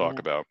have to talk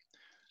about,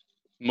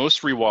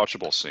 most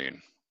rewatchable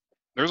scene.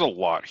 There's a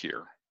lot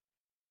here.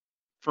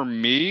 For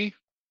me,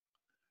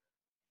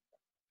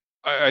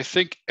 I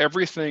think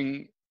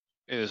everything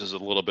is a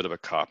little bit of a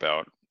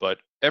cop-out, but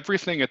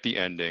everything at the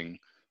ending,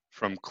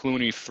 from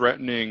Clooney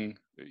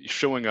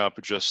showing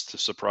up just to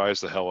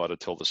surprise the hell out of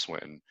Tilda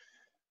Swinton,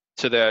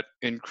 to that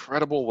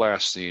incredible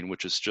last scene,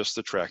 which is just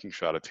the tracking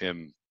shot of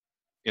him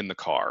in the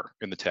car,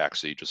 in the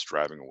taxi, just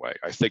driving away.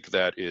 I think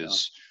that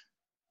is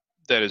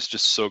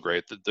just so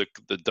great.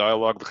 The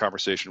dialogue, the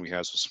conversation we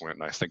have with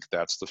Swinton, I think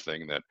that's the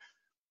thing that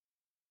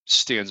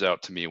stands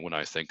out to me when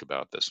I think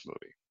about this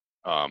movie.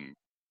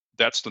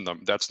 That's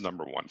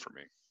number one for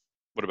me.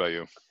 What about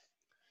you?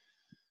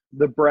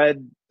 The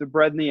bread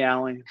in the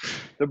alley.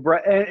 The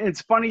bread. And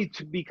it's funny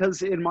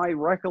because in my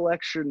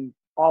recollection,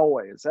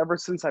 always, ever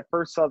since I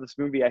first saw this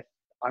movie,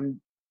 I'm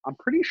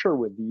pretty sure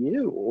with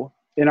you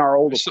in our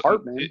old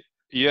apartment.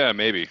 Yeah,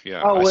 maybe.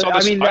 Yeah. Oh, that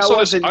wasn't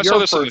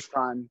your first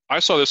time. I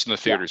saw this in the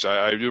theaters.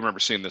 Yeah. I do remember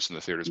seeing this in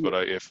the theaters.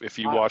 But if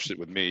you watched it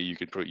with me, you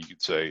could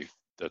say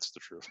that's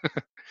the truth.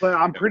 But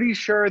I'm pretty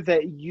sure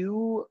that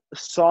you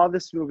saw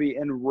this movie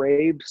and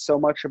raved so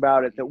much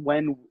about it that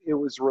when it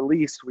was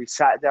released, we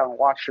sat down and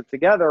watched it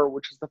together,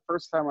 which is the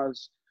first time I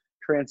was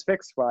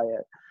transfixed by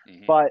it.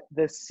 Mm-hmm. But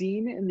the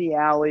scene in the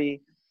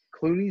alley,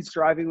 Clooney's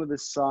driving with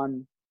his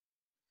son,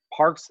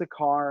 parks the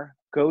car,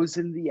 goes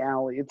in the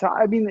alley.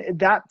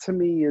 That to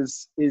me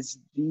is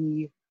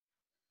the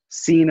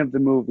scene of the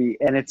movie,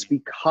 and it's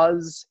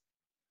because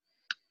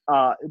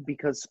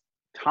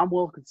Tom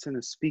Wilkinson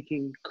is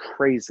speaking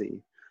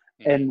crazy,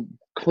 and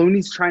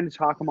Clooney's trying to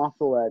talk him off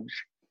the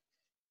ledge,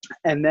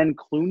 And then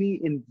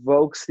Clooney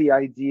invokes the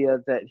idea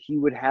that he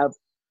would have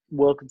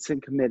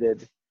Wilkinson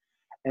committed,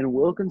 and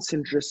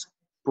Wilkinson just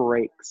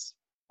breaks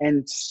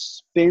and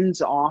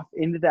spins off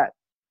into that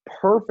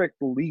perfect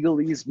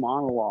legalese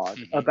monologue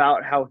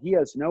about how he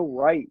has no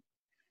right.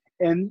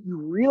 And you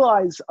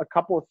realize a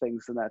couple of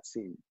things in that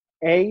scene.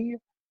 A,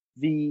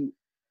 the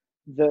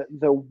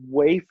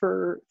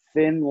wafer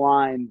thin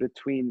line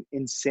between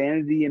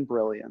insanity and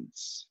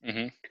brilliance.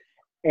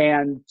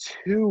 And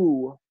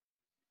two,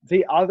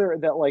 the other,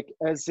 that like,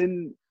 as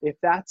in, if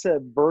that's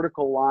a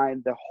vertical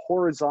line, the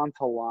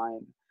horizontal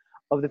line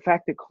of the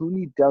fact that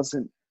Clooney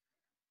doesn't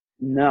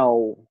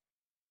know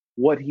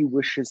what he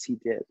wishes he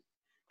did.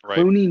 Right.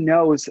 Clooney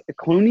knows,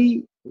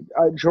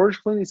 George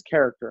Clooney's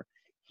character,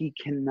 he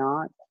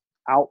cannot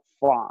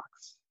outfox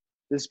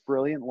this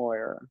brilliant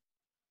lawyer.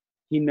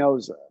 He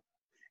knows it.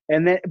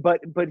 And then,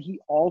 but he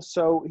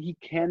also, he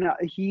can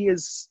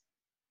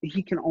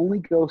only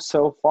go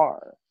so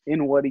far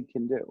in what he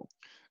can do.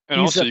 And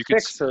he's also a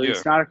fixer,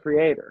 he's not a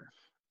creator.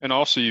 And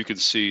also you can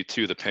see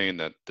too the pain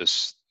that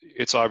it's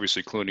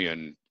obviously Clooney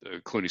and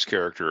Clooney's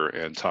character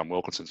and Tom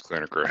Wilkinson's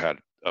character had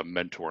a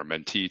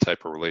mentor-mentee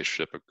type of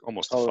relationship,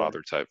 almost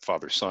a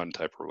father-son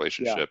type of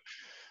relationship.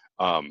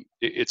 Yeah.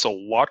 It's a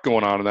lot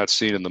going on in that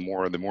scene, and the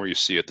more you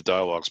see it, the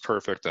dialogue's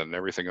perfect, and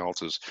everything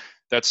else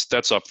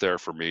that's up there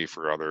for me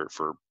for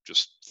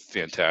just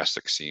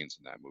fantastic scenes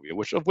in that movie,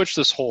 of which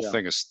this whole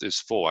thing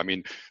is full. I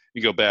mean,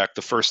 you go back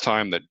the first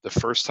time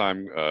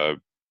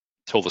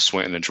Tilda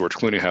Swinton and George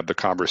Clooney have the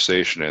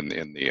conversation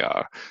in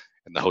the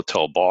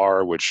hotel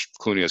bar, which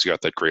Clooney has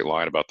got that great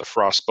line about the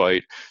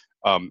frostbite.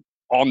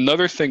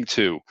 Another thing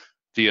too,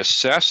 the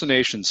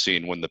assassination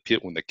scene when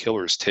the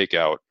killers take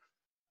out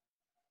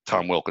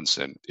Tom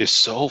Wilkinson is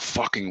so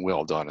fucking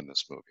well done in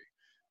this movie.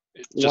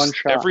 Just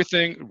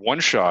everything, one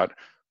shot,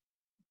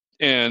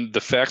 and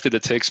the fact that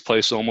it takes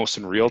place almost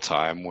in real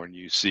time, when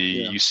you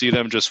see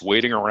them just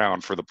waiting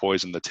around for the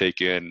poison to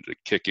kick in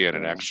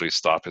and actually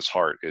stop his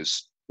heart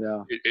is.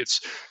 Yeah.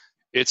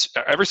 It's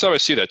every time I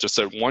see that, just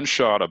that one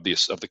shot of the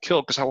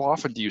kill, because how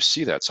often do you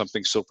see that,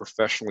 something so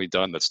professionally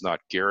done that's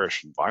not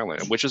garish and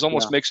violent, which is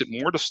almost makes it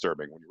more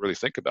disturbing when you really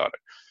think about it.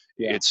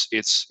 Yeah.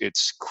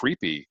 It's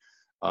creepy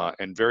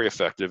and very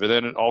effective. And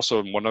then also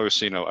in one other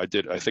scene I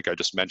think I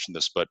just mentioned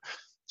this, but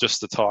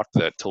just the talk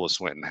that Tilda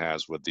Swinton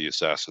has with the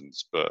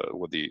assassins,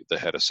 with the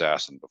head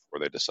assassin before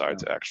they decide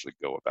to actually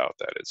go about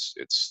that, it's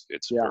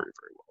very,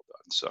 very well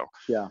done. So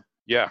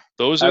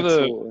those are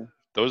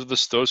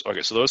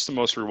okay. So those are the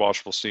most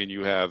rewatchable scene.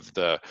 You have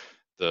the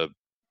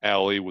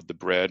alley with the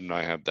bread, and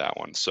I have that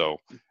one. So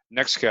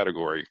next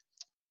category,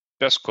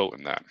 best quote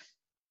in that.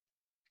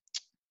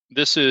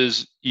 This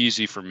is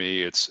easy for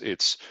me.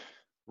 It's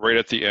right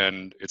at the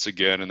end. It's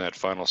again in that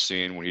final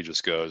scene when he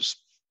just goes,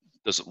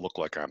 "Does it look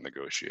like I'm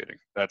negotiating?"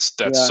 That's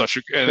such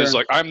a, and it's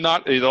like, I'm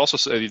not. It also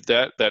says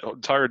that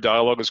entire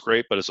dialogue is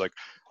great, but it's like,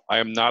 I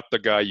am not the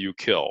guy you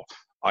kill.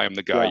 I am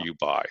the guy you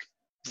buy.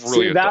 Brilliant.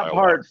 See, that dialogue.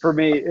 part for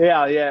me,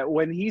 yeah.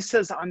 When he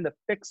says, "I'm the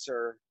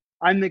fixer,"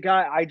 I'm the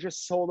guy I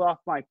just sold off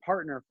my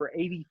partner for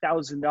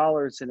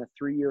 $80,000 in a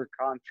 3-year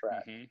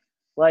contract.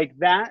 Like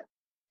that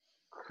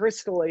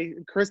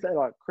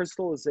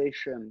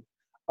crystallization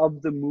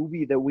of the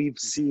movie that we've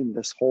seen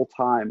this whole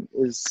time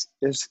is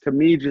to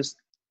me just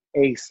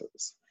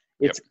aces.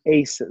 It's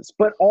aces.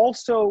 But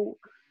also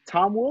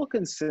Tom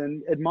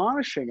Wilkinson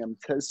admonishing him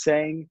to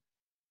saying,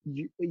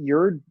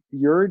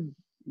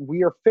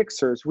 we are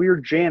fixers. We are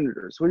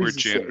janitors. We're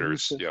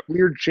janitors.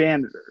 We are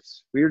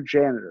janitors. We are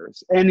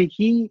janitors. And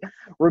he,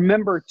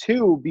 remember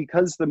too,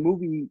 because the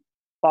movie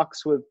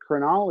fucks with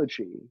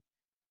chronology,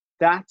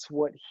 that's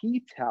what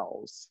he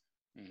tells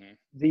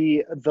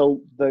the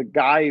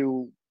guy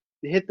who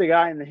hit the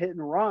guy in the hit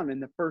and run in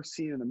the first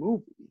scene of the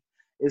movie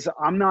is,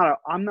 I'm not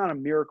a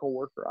miracle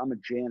worker. I'm a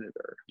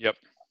janitor. Yep.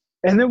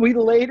 And then we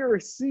later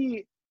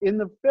see in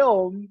the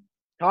film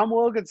Tom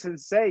Wilkinson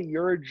say,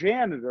 "You're a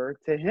janitor"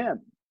 to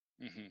him.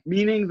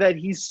 Meaning that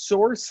he's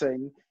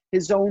sourcing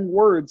his own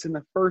words in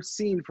the first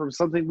scene from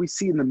something we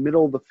see in the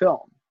middle of the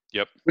film.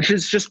 Yep. Which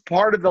is just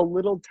part of the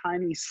little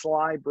tiny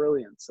sly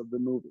brilliance of the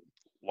movie.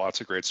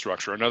 Lots of great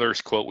structure. Another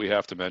quote we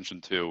have to mention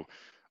too,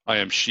 "I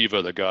am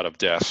Shiva, the god of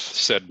death,"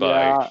 said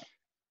by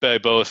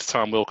both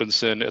Tom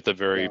Wilkinson at the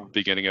very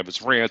beginning of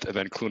his rant, and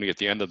then Clooney at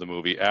the end of the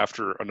movie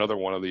after another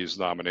one of these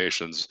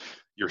nominations.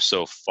 "You're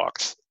so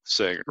fucked,"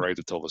 saying it right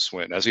to Tilda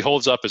Swinton as he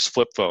holds up his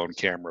flip phone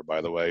camera,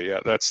 by the way.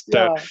 I'll get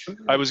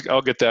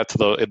that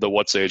to the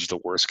what's age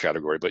the worst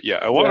category, but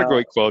a lot of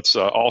great quotes.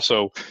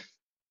 Also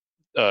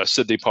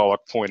Sidney Pollack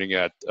pointing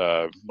at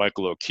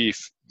Michael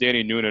O'Keefe,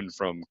 Danny Noonan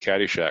from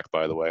Caddyshack,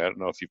 by the way. I don't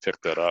know if you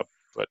picked that up,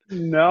 but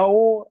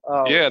no.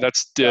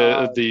 That's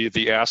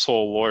the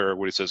asshole lawyer.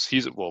 What he says,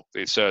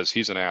 it says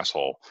he's an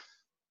asshole.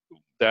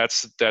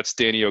 That's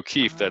Danny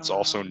O'Keefe. That's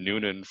also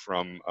Noonan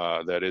from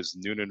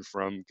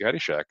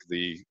Caddyshack,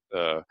 the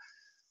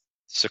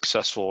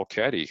successful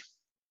caddy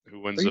who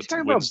wins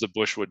the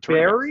Bushwood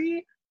tournament.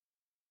 Barry?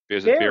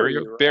 Is it Barry?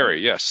 Right?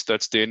 Barry, yes.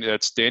 That's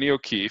Danny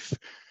O'Keefe,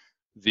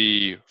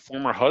 the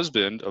former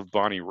husband of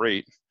Bonnie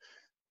Raitt,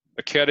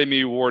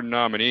 Academy Award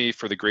nominee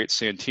for The Great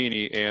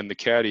Santini, and the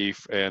caddy,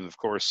 and of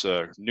course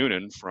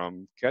Noonan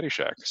from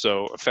Caddyshack.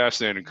 So a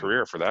fascinating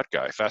career for that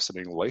guy.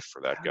 Fascinating life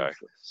for that guy.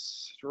 That's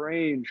a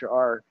strange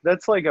arc.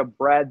 That's like a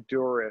Brad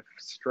Dourif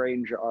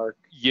strange arc.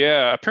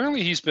 Yeah,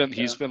 apparently he's been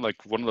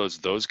like one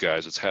of those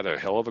guys that's had a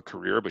hell of a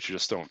career, but you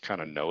just don't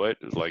kind of know it.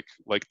 Like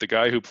the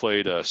guy who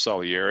played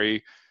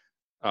Salieri,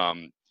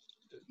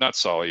 not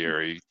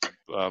Salieri,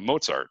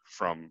 Mozart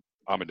from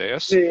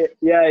Amadeus.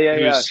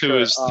 Yeah. Who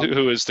is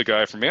the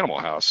guy from Animal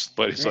House?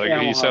 But he's like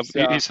he's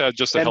had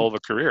just a hell of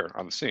a career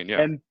on the scene. Yeah,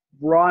 and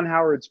Ron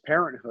Howard's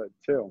Parenthood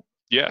too.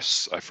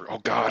 Yes, oh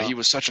God, he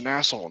was such an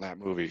asshole in that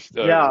movie.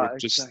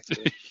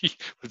 Exactly.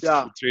 with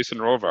Jason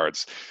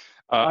Robards.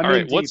 I'm all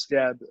right, in Deep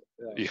Deb.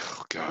 Yeah.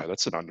 Oh God,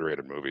 that's an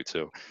underrated movie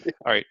too.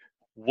 All right,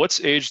 what's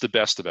aged the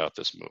best about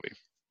this movie?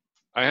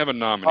 I have a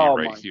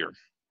nominee here.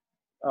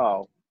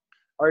 Oh,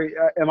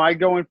 am I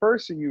going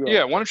first or you go?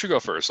 Yeah, why don't you go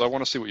first? I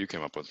want to see what you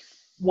came up with.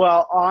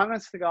 Well,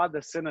 honest to God,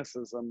 the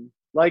cynicism.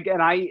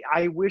 And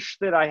I wish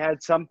that I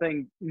had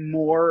something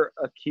more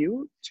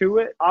acute to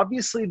it.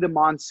 Obviously, the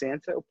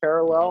Monsanto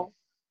parallel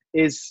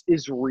is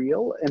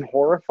real and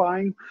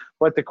horrifying,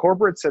 but the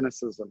corporate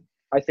cynicism.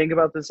 I think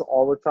about this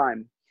all the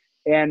time.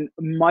 And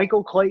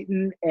Michael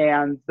Clayton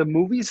and the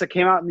movies that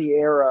came out in the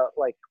era,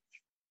 like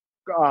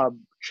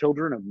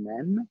Children of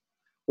Men.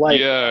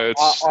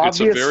 It's a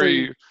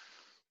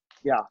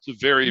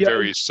very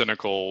very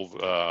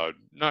cynical,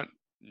 not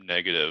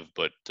negative,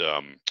 but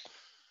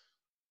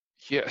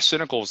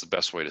cynical is the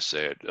best way to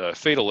say it.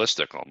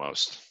 Fatalistic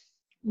almost.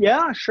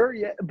 Yeah, sure.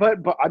 Yeah, but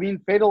I mean,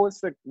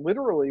 fatalistic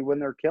literally when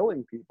they're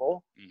killing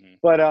people. Mm-hmm.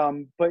 But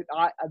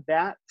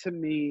that to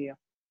me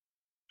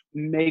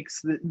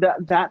makes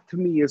that to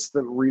me is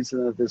the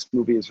reason that this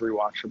movie is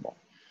rewatchable.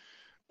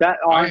 That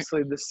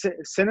honestly, the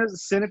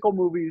cynical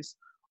movies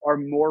are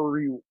more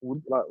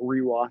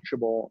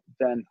rewatchable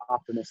than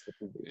optimistic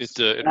movies.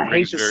 I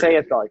hate to say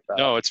it like that.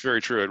 No, it's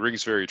very true. It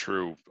rings very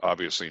true,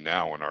 obviously,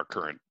 now in our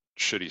current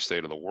shitty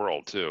state of the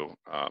world, too.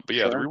 But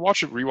yeah, the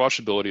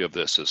rewatchability of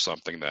this is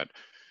something that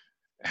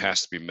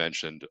has to be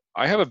mentioned.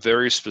 I have a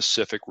very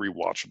specific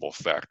rewatchable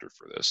factor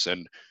for this,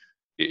 and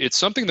it's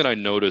something that I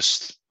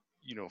noticed,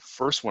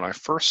 first when I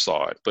first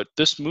saw it. But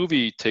this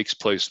movie takes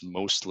place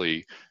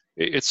mostly,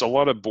 it's a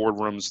lot of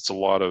boardrooms, it's a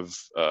lot of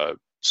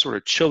sort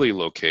of chilly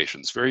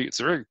locations. It's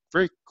very,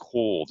 very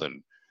cold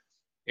and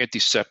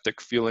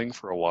antiseptic feeling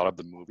for a lot of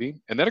the movie,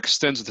 and that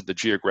extends into the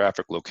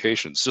geographic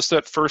locations. Just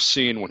that first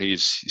scene when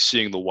he's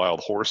seeing the wild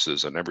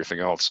horses and everything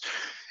else,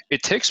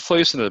 it takes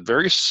place in a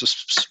very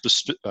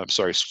specific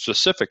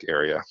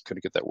area.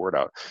 Couldn't get that word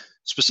out.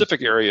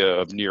 Specific area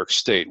of New York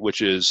State,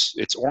 which is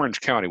Orange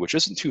County, which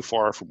isn't too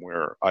far from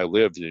where I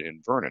lived in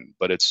Vernon,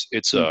 but it's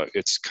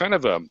kind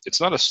of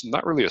it's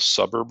not really a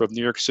suburb of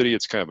New York City.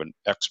 It's kind of an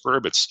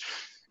exurb.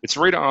 It's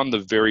right on the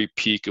very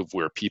peak of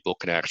where people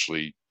can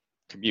actually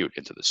commute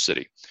into the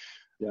city.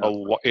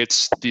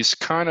 It's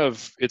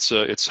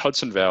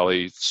Hudson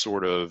Valley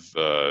sort of.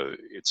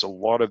 It's a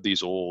lot of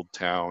these old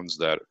towns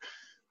that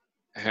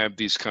have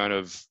these kind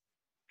of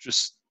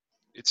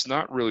it's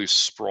not really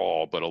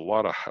sprawl, but a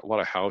lot of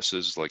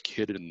houses like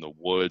hidden in the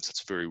woods.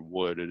 It's very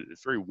wooded,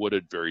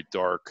 very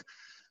dark.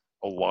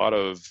 A lot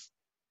of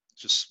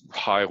just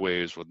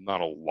highways with not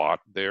a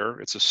lot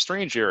there. It's a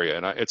strange area,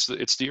 and it's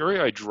the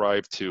area I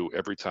drive to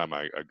every time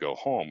I go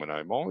home, and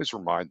I'm always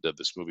reminded of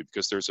this movie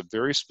because there's a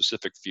very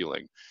specific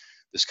feeling,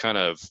 this kind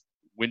of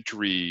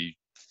wintry,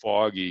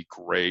 foggy,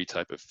 gray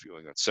type of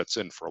feeling that sets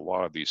in for a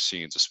lot of these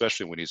scenes,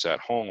 especially when he's at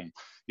home.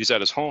 He's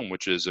at his home,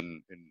 which is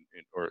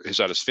he's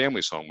at his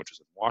family's home, which is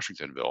in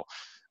Washingtonville,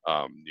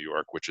 New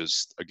York, which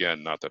is,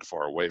 again, not that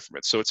far away from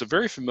it. So it's a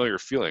very familiar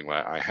feeling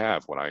that I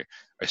have when I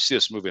see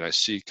this movie and I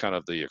see kind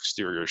of the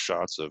exterior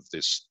shots of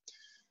this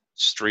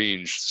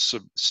strange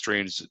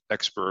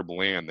exurb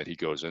land that he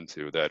goes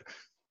into that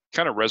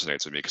kind of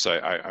resonates with me because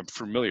I'm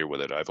familiar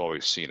with it. I've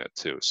always seen it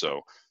too. So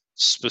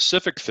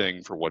specific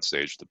thing for what's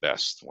aged the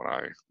best when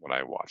I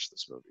watch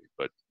this movie,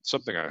 but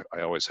something I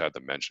always had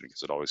to mention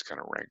because it always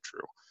kind of rang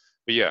true.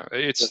 But yeah,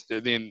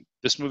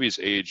 this movie's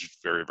aged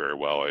very, very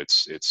well.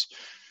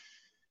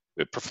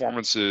 The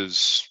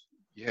performances,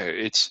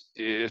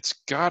 it's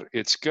got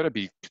to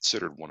be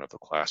considered one of the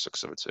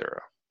classics of its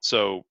era.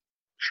 So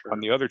on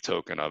the other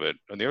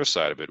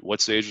side of it,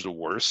 what's aged the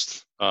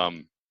worst?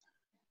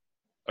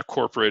 A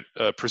corporate,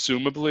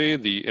 presumably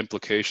the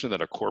implication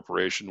that a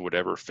corporation would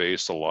ever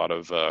face a lot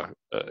of,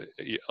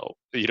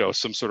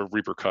 some sort of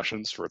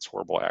repercussions for its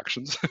horrible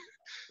actions.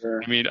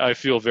 Sure. I mean, I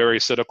feel very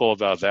cynical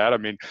about that. I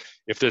mean,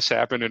 if this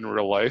happened in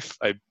real life,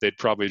 they'd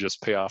probably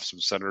just pay off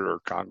some senator or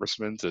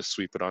congressman to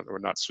sweep it on, or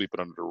not sweep it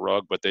under the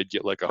rug, but they'd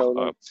get like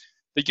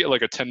they'd get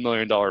like a $10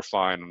 million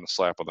fine and a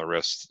slap on the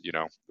wrist,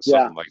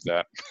 something like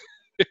that.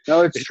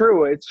 No, it's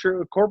true. It's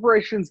true.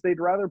 Corporations, they'd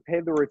rather pay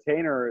the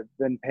retainer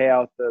than pay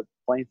out the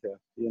plaintiff,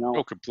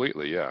 Oh,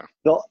 completely, yeah.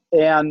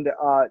 And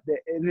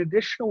in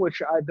addition to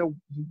which,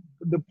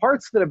 the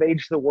parts that have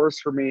aged the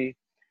worst for me,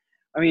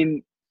 I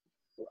mean,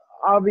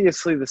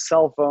 obviously the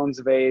cell phones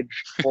have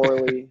aged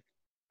poorly.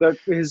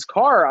 his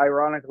car,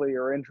 ironically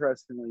or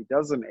interestingly,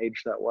 doesn't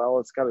age that well.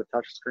 It's got a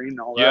touch screen and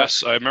all that.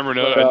 Yes, I remember.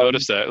 I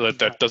noticed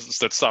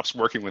that stops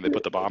working when they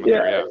put the bomb in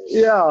there.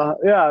 Yeah.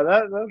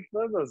 That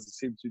doesn't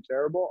seem too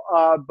terrible.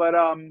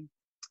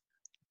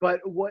 But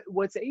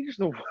what's aged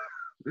the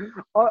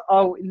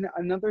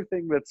another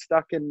thing that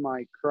stuck in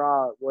my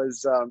craw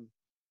was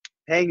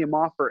paying him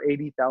off for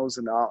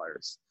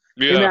 $80,000.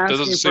 Yeah, that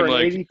doesn't seem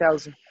like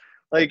 80,000.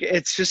 Like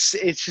it just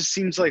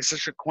seems like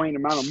such a quaint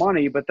amount of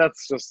money, but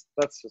that's just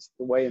the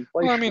way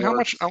inflation. Well, I mean,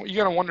 works. how much? You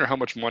gotta wonder how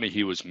much money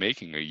he was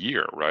making a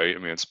year, right? I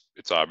mean,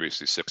 it's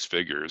obviously six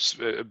figures,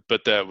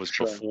 but that was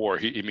before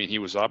he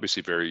was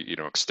obviously very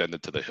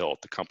extended to the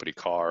hilt, the company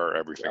car,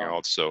 everything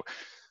else. So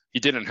he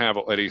didn't have,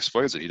 and he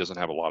explains that he doesn't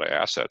have a lot of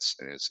assets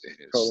in his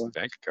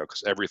bank account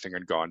because everything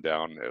had gone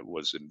down. It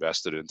was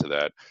invested into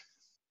that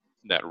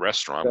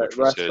restaurant, which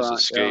was his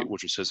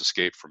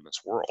escape from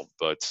this world.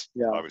 But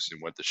obviously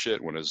went to shit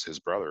when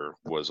his brother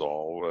was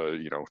all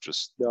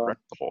just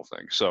wrecked the whole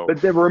thing. So,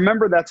 but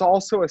remember, that's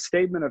also a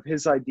statement of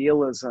his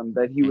idealism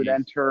that he would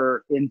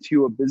enter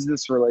into a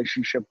business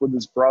relationship with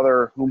his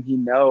brother, whom he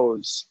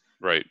knows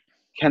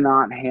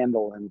cannot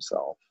handle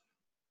himself.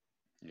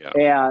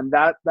 Yeah, and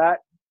that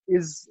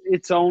is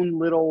its own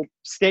little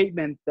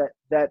statement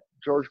that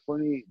George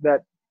Clooney,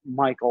 that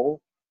Michael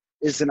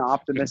is an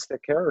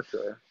optimistic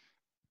character.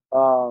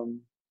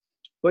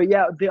 But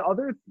yeah,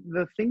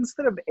 the things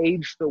that have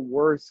aged the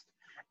worst,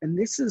 and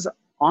this is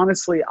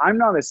honestly, I'm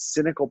not a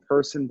cynical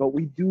person, but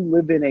we do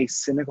live in a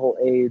cynical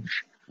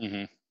age.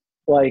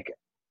 Like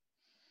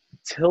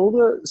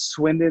Tilda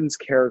Swinton's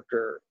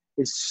character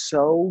is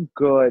so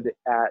good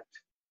at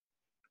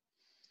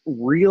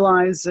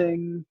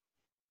realizing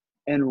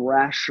and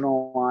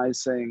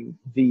rationalizing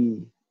the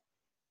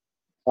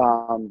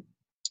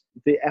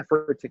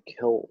effort to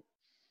kill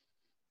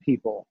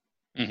people.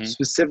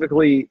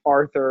 Specifically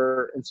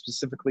Arthur and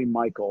specifically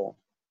Michael,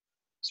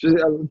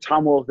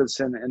 Tom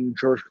Wilkinson and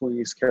George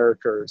Clooney's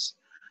characters,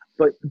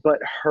 but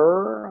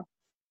her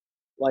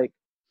like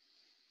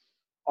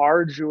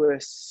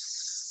arduous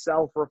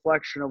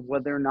self-reflection of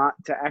whether or not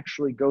to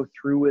actually go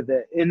through with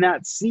it in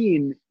that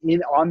scene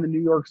on the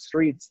New York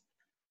streets.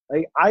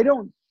 Like I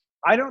don't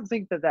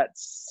think that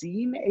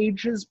scene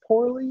ages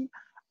poorly.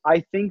 I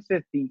think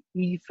that the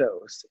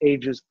ethos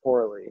ages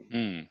poorly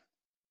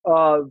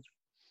of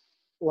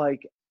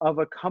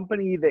a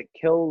company that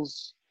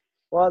kills.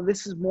 Well,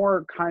 this is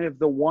more kind of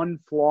the one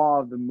flaw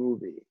of the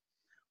movie,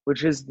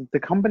 which is that the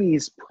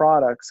company's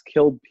products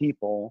killed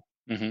people,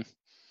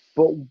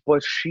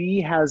 but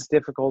she has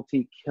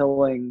difficulty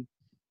killing.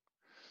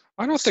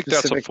 I don't think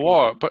that's a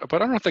flaw, but I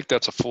don't think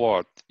that's a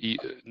flaw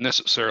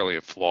necessarily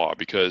a flaw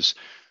because.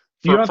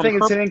 You don't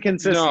think it's an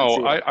inconsistency?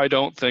 No, I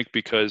don't think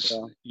because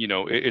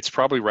it's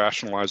probably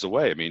rationalized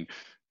away. I mean,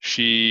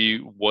 she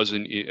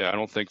wasn't. I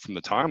don't think from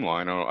the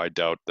timeline. I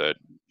doubt that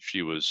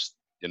she was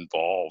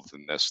involved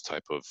in this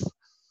type of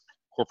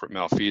corporate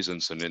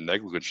malfeasance and in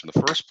negligence in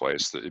the first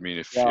place. I mean,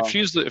 if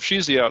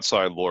she's the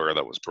outside lawyer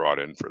that was brought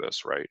in for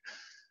this, right?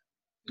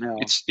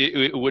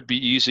 It would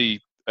be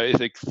easy, I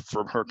think,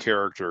 from her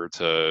character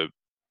to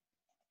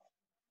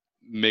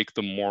make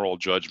the moral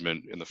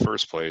judgment in the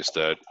first place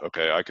that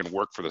okay, I can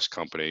work for this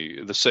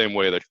company the same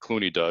way that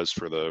Clooney does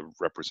for the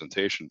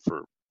representation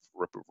for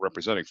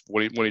representing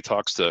when he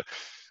talks to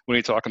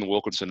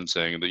Wilkinson and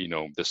saying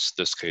that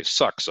this case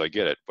sucks. I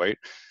get it, right?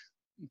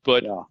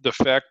 But the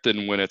fact that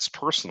when it's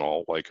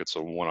personal, like it's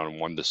a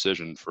one-on-one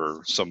decision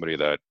for somebody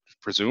that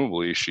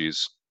presumably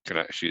she's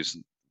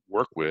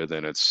worked with,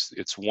 and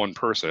it's one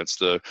person. It's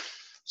the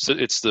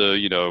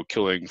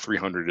killing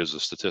 300 as a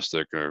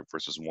statistic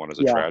versus one as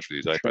a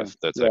tragedy type of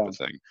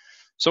thing.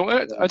 So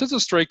that doesn't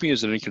strike me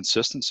as an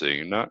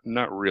inconsistency.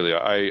 Not really.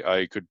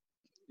 I could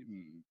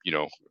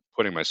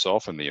putting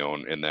myself in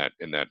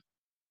that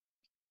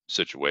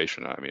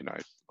situation. I mean,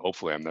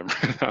 hopefully I'm never.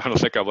 I don't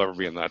think I'll ever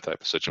be in that type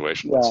of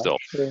situation. But still,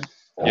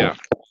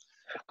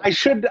 I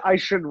should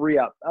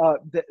re-up.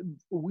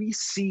 We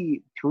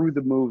see through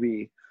the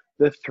movie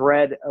the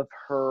thread of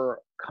her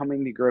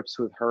coming to grips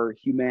with her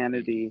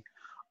humanity,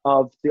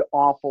 of the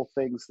awful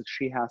things that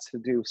she has to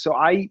do. So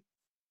I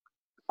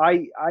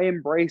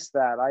embrace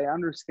that. I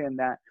understand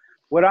that.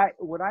 What I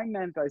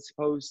meant, I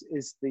suppose,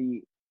 is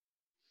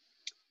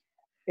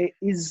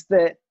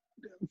that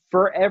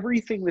for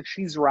everything that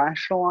she's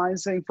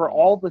rationalizing, for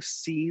all the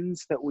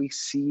scenes that we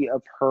see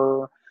of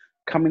her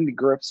coming to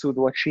grips with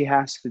what she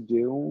has to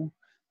do,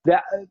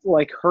 that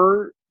like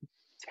her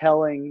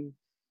telling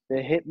the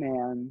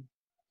hitman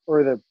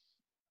or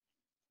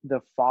the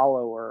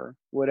follower,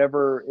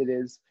 whatever it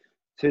is,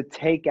 to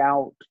take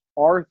out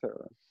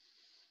Arthur,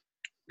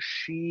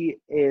 she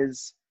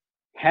is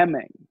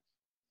hemming.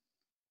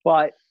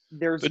 But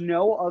there's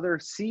no other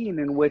scene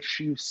in which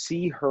you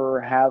see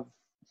her have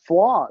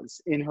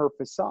flaws in her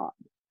facade.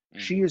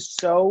 She is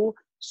so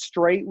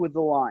straight with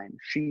the line.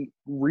 She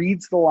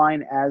reads the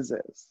line as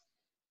is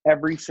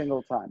every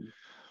single time.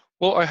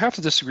 Well, I have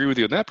to disagree with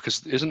you on that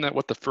because isn't that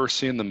what the first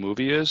scene in the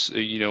movie is?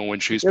 When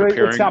she's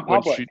preparing. It's not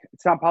public.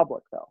 It's not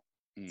public though.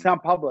 It's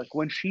not public.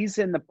 When she's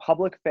in the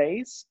public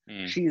face,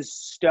 Mm. she is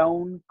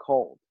stone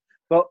cold.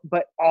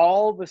 But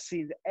all the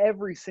scenes,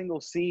 every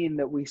single scene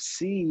that we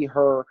see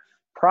her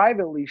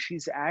privately,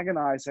 she's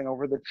agonizing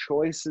over the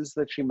choices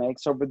that she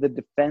makes, over the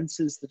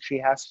defenses that she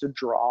has to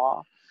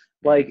draw.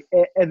 Like,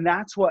 and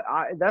that's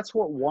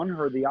what won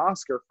her the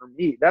Oscar for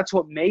me. That's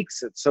what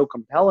makes it so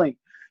compelling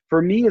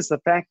for me, is the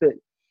fact that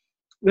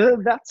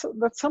that's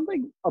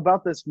something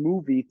about this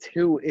movie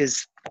too.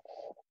 Is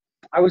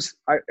I was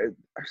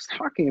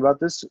talking about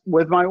this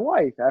with my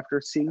wife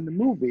after seeing the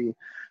movie,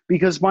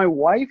 because my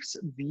wife's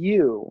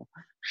view,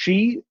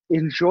 she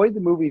enjoyed the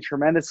movie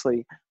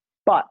tremendously,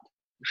 but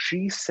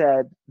she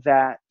said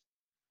that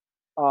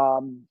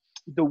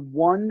the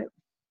one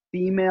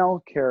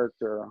female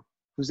character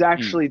who's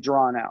actually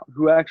drawn out,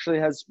 who actually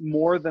has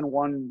more than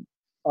one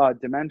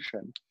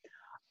dimension,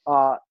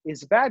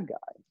 is a bad guy.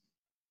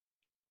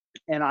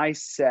 And I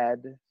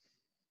said,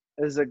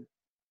 okay,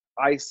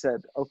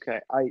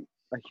 I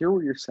hear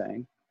what you're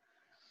saying.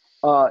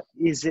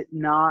 Is it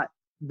not,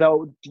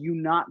 though, do you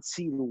not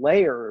see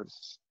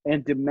layers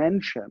and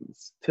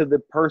dimensions to the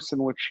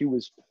person which she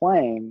was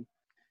playing?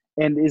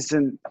 And this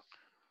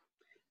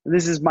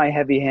is my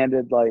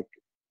heavy-handed, like,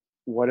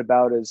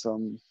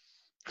 whataboutism,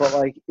 but,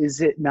 like,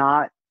 is it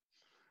not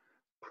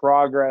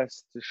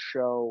progress to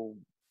show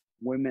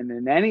women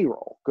in any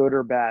role, good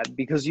or bad?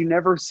 Because you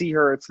never see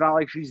her. It's not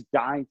like she's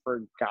dying for a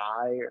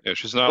guy. Yeah,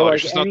 she's not like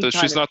she's not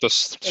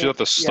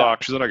like a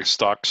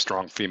stock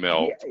strong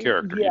female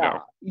character.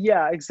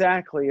 Yeah,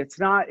 exactly. It's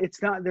not.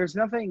 There's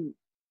nothing.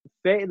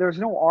 There's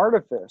no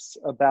artifice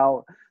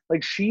about,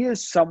 like, she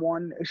is a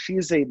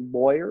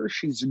lawyer.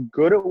 She's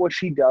good at what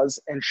she does,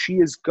 and she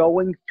is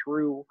going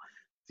through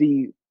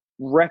the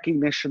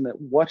recognition that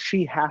what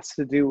she has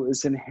to do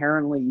is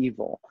inherently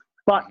evil,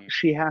 but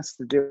she has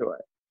to do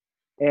it.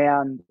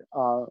 And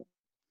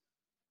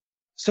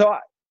so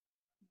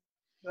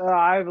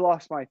I've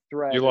lost my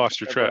thread. You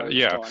lost your thread.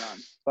 Yeah.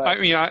 But I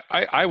mean,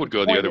 I would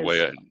go the other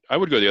way. I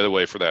would go the other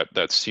way for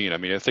that scene. I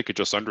mean, I think it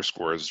just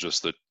underscores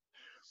just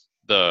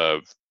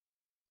the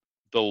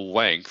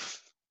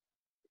length,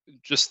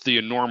 just the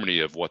enormity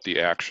of what the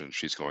action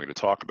she's going to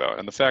talk about,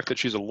 and the fact that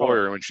she's a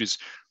lawyer and she's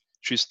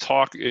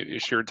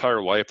her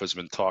entire life has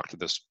been talked to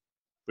this.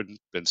 It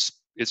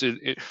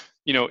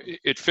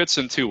fits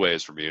in two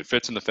ways for me. It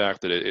fits in the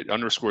fact that it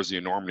underscores the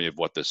enormity of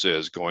what this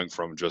is, going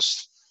from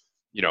just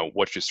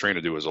what she's trying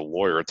to do as a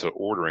lawyer to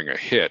ordering a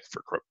hit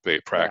for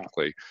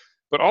practically,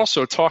 but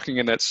also talking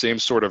in that same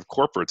sort of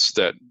corporates,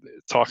 that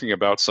talking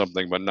about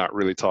something but not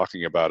really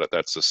talking about it.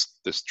 That's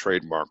this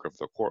trademark of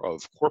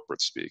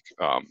corporate speak.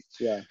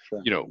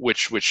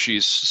 Which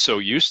she's so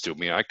used to. I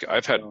mean,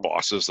 I've had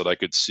bosses that I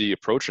could see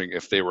approaching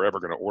if they were ever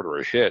going to order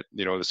a hit.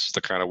 This is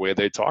the kind of way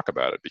they talk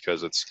about it,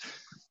 because it's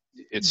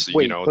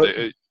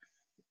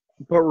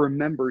But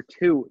remember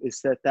too,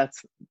 is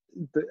that's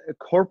the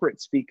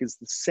corporate speak is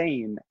the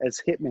same as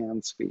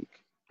hitman speak.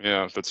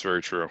 Yeah, that's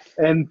very true.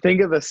 And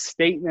think of the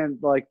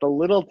statement, like the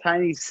little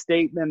tiny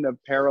statement of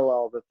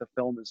parallel that the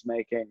film is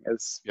making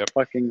is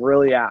fucking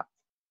really apt.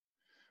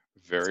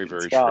 Very,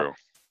 very true. All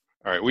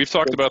right, we've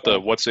talked about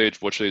which age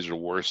are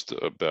worst,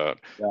 about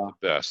the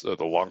best,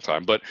 the long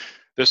time, but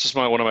this is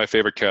one of my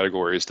favorite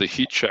categories, the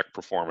heat check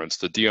performance,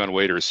 the Dion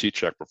Waiters heat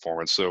check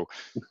performance. So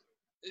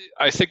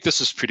I think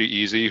this is pretty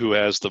easy. Who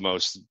has the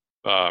most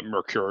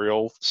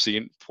mercurial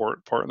scene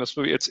part in this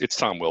movie? It's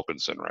Tom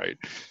Wilkinson, right?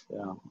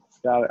 Yeah.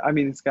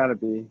 It's got to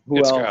be.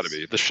 It's got to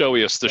be the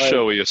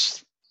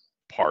showiest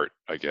part,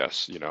 I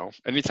guess.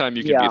 Anytime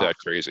you can be that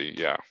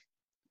crazy,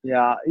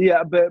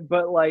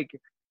 but like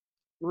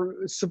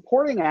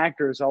supporting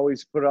actors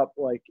always put up,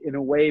 like, in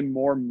a way,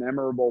 more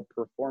memorable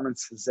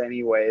performances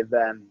anyway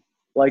than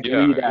like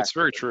lead actors. It's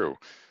very true.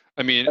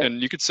 I mean,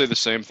 and you could say the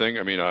same thing.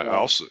 I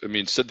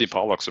mean, Sidney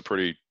Pollack's a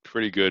pretty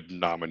good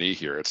nominee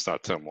here. It's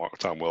not Tom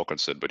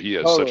Wilkinson, but he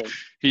has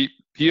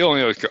he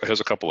only has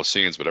a couple of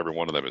scenes, but every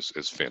one of them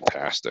is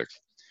fantastic.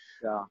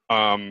 Yeah.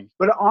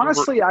 But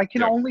honestly, I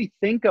can only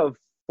think of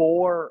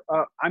 4.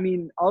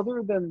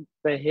 Other than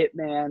the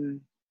hitmen,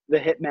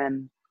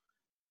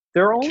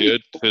 there are only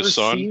 4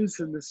 scenes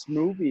in this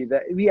movie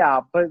that.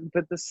 Yeah, but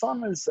the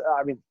son is.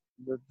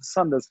 The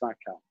son does not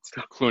count.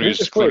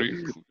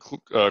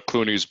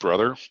 Clooney's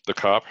brother, the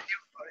cop.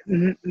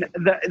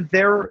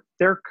 They're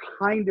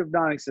kind of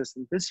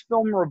non-existent. This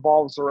film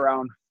revolves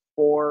around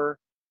 4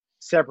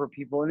 separate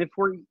people, and if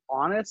we're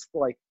honest,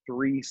 like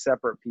 3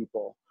 separate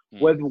people,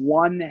 with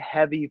one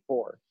heavy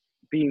fourth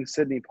being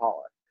Sidney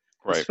Pollack.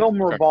 Right. This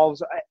film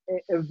revolves,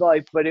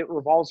 but it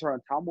revolves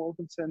around Tom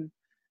Wilkinson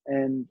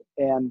and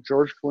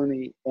George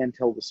Clooney and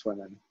Tilda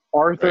Swinton,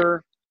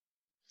 Arthur,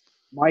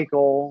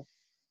 Michael.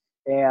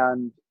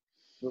 And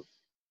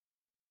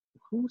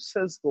who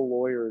says the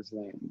lawyer's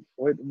name?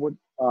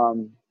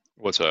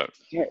 What's that?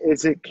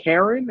 Is it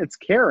Karen? It's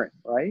Karen,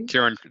 right?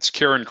 It's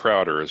Karen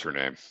Crowder is her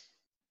name.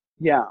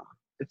 Yeah,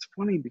 it's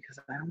funny because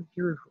I don't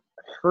hear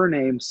her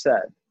name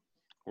said.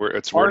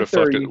 Where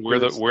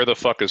the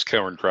fuck is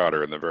Karen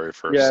Crowder in the very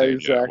first scene?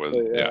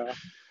 Exactly. Yeah,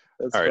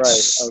 that's all right.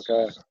 right.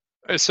 Okay.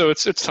 So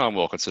it's Tom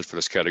Wilkinson for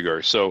this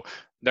category. So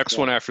next Yeah.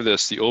 one after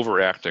this, the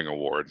overacting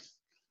award.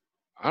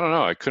 I don't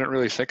know. I couldn't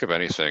really think of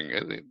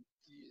anything.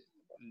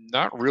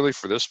 Not really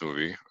for this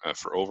movie.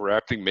 For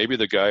overacting, maybe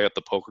the guy at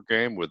the poker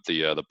game with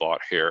the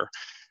bought hair,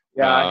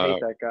 Yeah, I uh,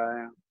 hate that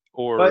guy.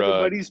 or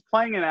But he's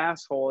playing an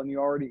asshole, and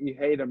you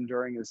hate him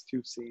during his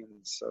 2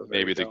 scenes. So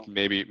there you go.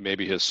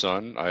 maybe his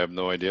son. I have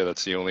no idea.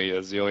 That's the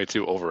only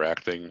two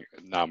overacting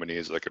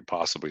nominees I could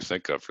possibly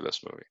think of for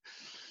this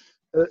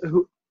movie.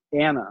 Who?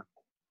 Anna.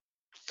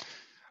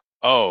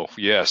 Oh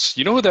yes,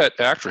 you know who that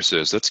actress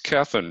is? That's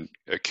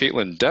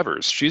Caitlin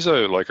Devers. She's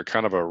a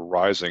kind of a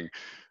rising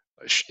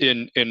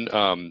in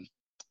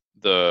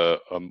the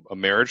A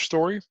Marriage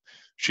Story.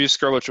 She's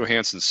Scarlett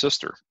Johansson's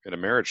sister in A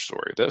Marriage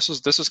Story. This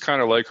is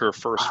kind of like her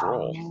first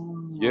role.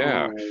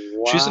 Yeah,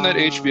 Oh, she's in that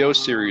HBO wow.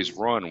 series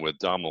Run with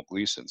Domhnall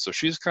Gleeson. So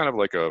she's kind of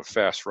like a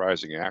fast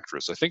rising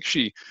actress. I think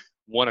she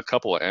won a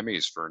couple of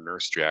Emmys for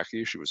Nurse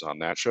Jackie. She was on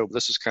that show, but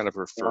this is kind of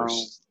her Wow.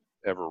 first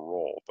ever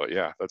role. But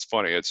yeah, that's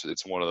funny. It's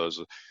one of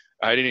those.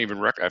 I didn't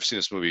even I've seen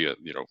this movie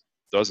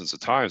dozens of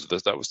times.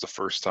 That was the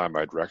first time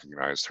I'd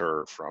recognized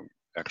her from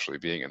actually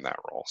being in that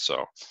role.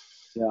 So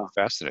Yeah.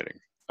 fascinating.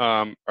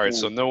 All right, Yeah.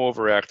 so no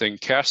overacting.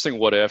 Casting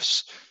what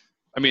ifs.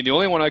 I mean, the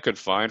only one I could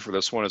find for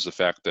this one is the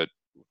fact that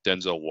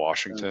Denzel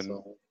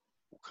Washington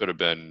could have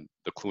been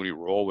the Clooney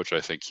role, which I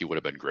think he would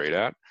have been great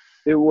at.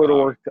 It would have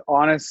worked, It would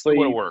have honestly,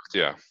 worked,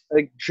 yeah.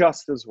 like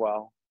just as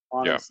well. Yeah,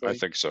 I Honestly,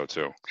 think so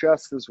too.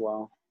 just as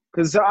well.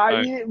 Because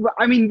I,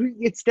 I mean,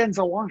 it's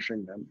Denzel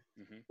Washington.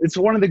 mhm. It's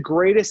one of the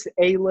greatest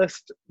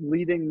A-list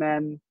leading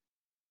men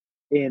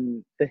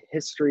in the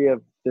history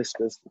of this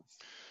business.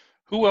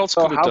 Who else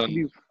So could have how could done?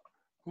 you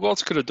Who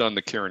else could have done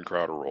the Karen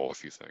Crowder role?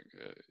 If you think,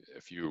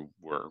 if you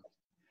were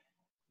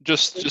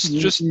just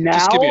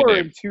now give me a or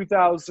name. in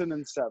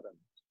 2007?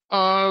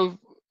 Uh,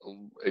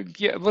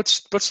 yeah,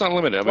 let's not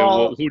limit it. I mean,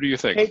 Well, who do you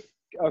think?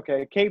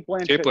 Kate Kate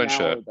Blanchett now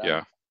Blanchett, or then,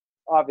 yeah.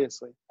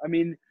 obviously. I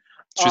mean,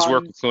 She's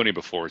worked with Clooney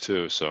before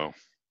too, so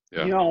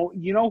yeah.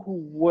 you know who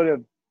would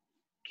have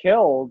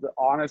killed,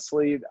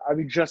 honestly. I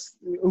mean, just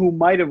who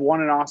might have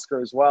won an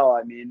Oscar as well.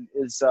 I mean,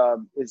 is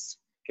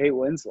Kate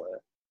Winslet.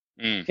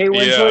 Kate Yeah,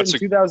 Winslet that's in a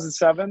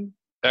 2007.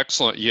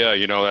 excellent. Yeah,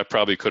 that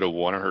probably could have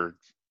won her.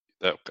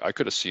 That I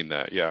could have seen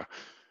that. Yeah,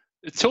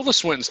 Tilda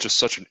Swinton's just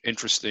such an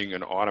interesting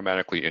and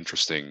automatically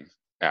interesting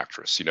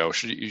actress.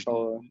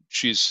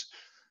 She's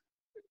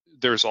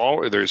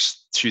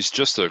she's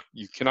just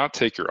you cannot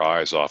take your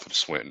eyes off of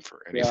Swinton for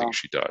anything Yeah,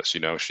 she does.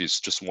 She's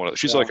just yeah.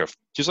 she's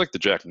like the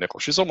Jack Nicholson.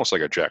 She's almost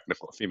like a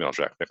female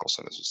Jack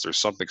Nicholson. There's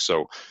something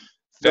so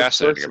The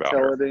fascinating about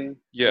her. versatility.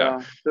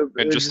 Yeah, Yeah.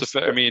 and just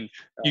I mean,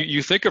 yeah.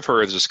 you think of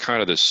her as just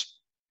kind of this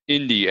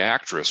indie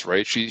actress,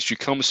 right? She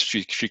comes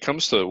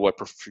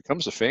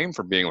to fame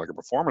for being like a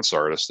performance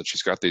artist, and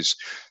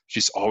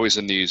she's always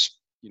in these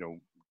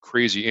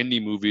crazy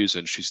indie movies,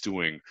 and she's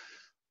doing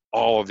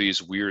all of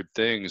these weird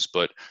things.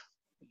 But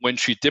when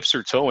she dips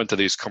her toe into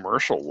these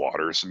commercial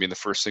waters, I mean, the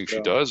first thing she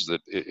Yeah. does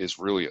that is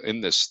really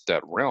in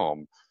that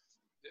realm.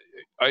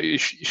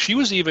 She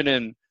was even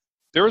in.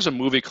 There was a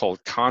movie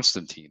called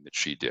Constantine that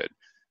she did,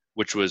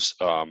 which was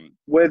Keanu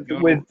With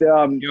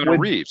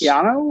Reeves.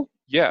 Keanu.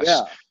 Yes,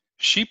 Yeah.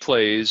 she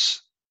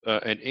plays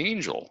an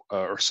angel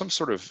or some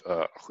sort of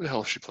who the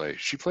hell does she play?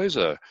 She plays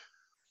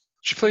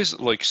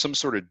like some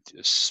sort of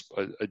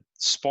a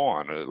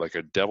spawn, like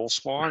a devil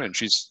spawn, and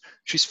she's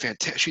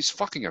fantastic. She's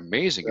fucking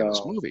amazing in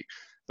this Yeah. movie.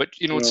 But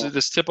it's Yeah.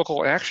 this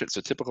typical action. It's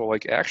a typical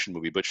like action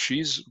movie. But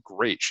she's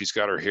great. She's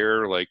got her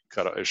hair like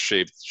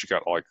shaved. She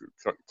got like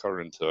cut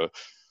her into.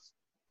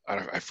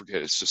 I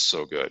forget. It's just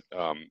so good.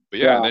 But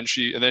yeah,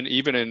 Yeah. and then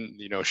even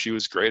in she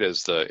was great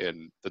as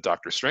in the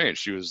Doctor Strange.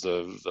 She was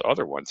the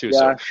other one too.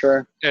 So Yeah.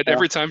 Sure. and Yeah.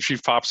 every time she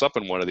pops up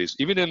in one of these,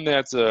 even in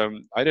that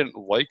I didn't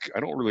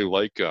really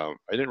like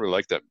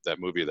that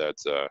movie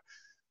that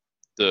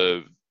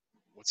the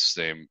what's his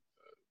name?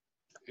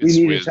 We It's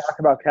need with to talk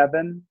about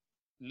Kevin.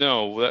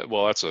 no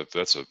well that's a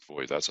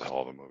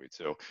hell of a movie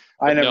too.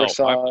 I But never no,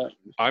 saw it.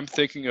 I'm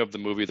thinking of the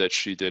movie that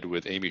she did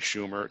with Amy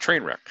Schumer,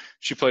 Trainwreck.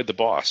 She played the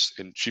boss,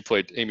 and she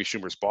played Amy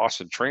Schumer's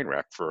boss in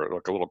Trainwreck for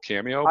like a little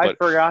cameo. I But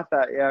forgot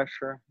that. Yeah.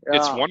 Sure.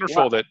 it's Yeah. wonderful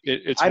Well, that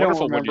it's I don't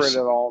wonderful when you remember it see.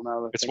 at all now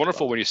to It's think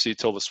wonderful about when you see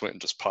Tilda Swinton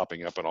just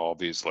popping up in all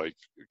these like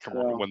it.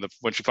 Yeah.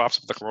 when she pops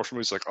up in the commercial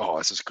movies, like, oh,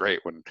 this is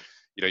great. When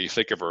you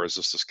think of her as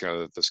just this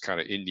kind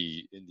of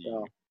indie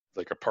Yeah.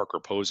 like a Parker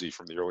Posey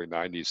from the early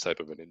 '90s type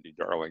of an indie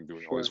darling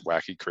doing all Sure. these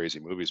wacky, crazy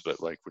movies. But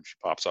like when she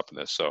pops up in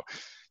this, so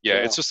yeah,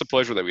 Yeah. it's just a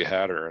pleasure that we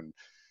had her. And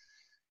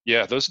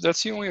yeah, that's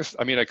the only.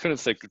 I mean, I couldn't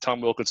think.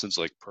 Tom Wilkinson's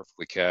like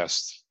perfectly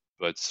cast,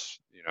 but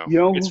You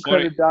know it's who could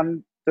funny. have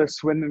done the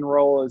Swindon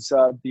role is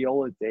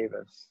Viola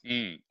Davis.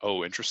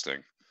 Oh,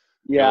 interesting.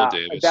 Viola Yeah,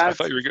 Davis. I thought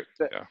that's you were good.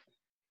 Yeah.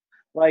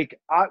 like,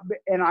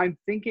 and I'm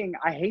thinking,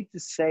 I hate to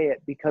say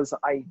it because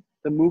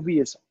the movie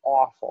is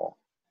awful,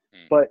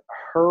 Mm. but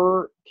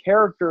her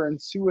character in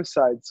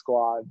Suicide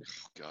Squad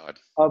Oh, God.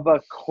 of a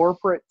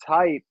corporate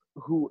type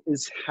who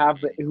is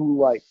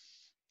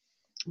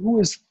who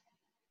is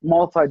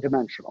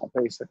multidimensional,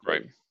 basically.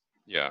 Right.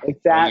 Yeah. Like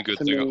that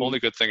to Only me.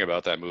 good thing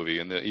about that movie,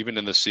 and even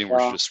in the scene where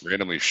she just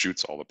randomly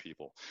shoots all the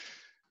people.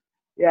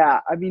 Yeah,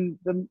 I mean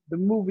the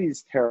movie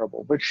is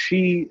terrible, but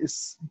she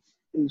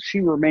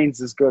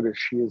remains as good as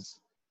she is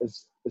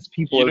as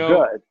people You are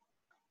know, good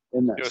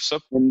in you know, this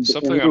some, in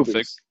the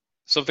movies.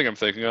 something I'm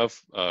thinking of,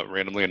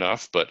 randomly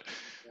enough, but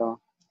Yeah.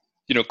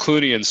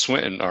 Clooney and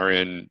Swinton are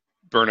in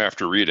Burn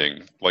After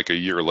Reading like a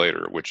year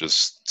later, which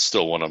is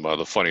still one of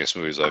the funniest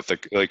movies. I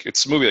think like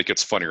it's a movie that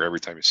gets funnier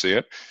every time you see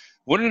it.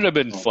 Wouldn't it have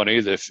been funny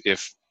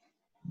if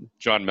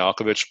John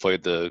Malkovich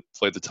played the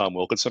Tom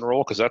Wilkinson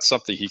role? Because that's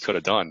something he could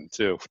have done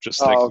too. Just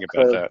thinking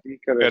about that,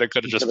 and it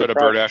could have just been a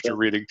Burn After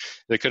Reading.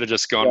 They could have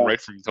just gone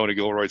right from Tony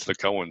Gilroy to the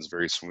Coens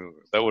very smooth.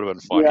 That would have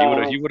been fun.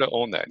 Yeah. He would have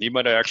owned that, and he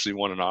might have actually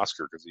won an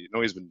Oscar because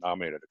he's been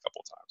nominated a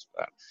couple times for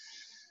that.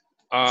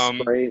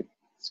 It's great.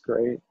 It's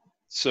great.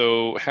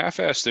 So,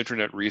 half-assed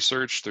internet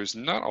research, there's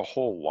not a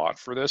whole lot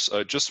for this.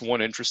 Just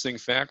one interesting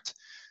fact.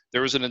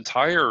 There was an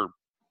entire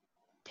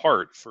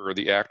part for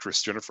the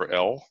actress Jennifer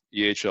Ehle.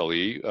 If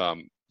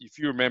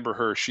you remember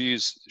her, she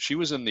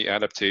was in the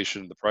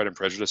adaptation, the Pride and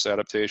Prejudice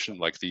adaptation,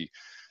 like the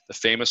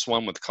famous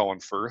one with Colin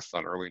Firth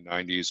on early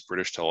 90s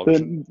British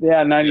television.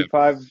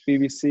 95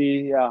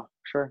 BBC, yeah,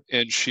 sure.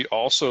 And she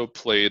also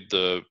played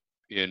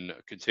in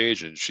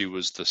Contagion, she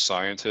was the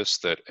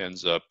scientist that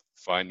ends up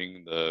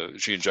finding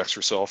she injects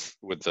herself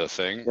with the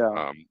thing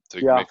to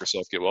make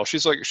herself get well.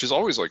 She's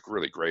always like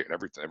really great in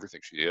everything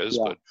she is,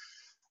 but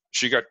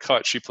she got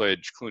cut. She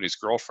played Clooney's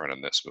girlfriend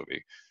in this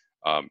movie.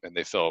 And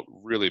they felt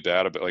really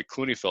bad about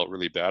Clooney felt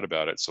really bad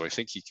about it. So I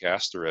think he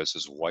cast her as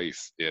his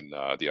wife in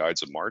The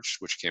Ides of March,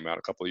 which came out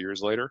a couple of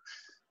years later.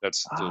 With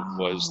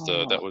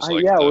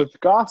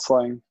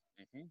Gosling.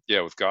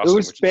 Yeah, with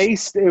Gosling.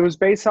 It was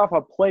based off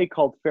a play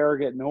called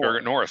Farragut North.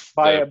 Farragut North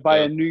by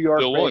a New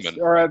York based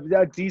or a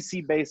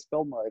DC based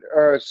film writer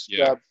or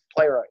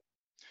playwright.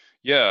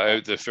 Yeah,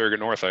 the Farragut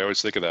North. I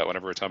always think of that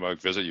whenever time I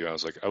visit you. I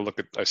was like,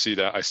 I see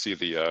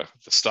the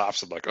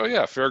stops. I'm like, oh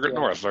yeah, Farragut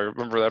North. I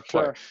remember that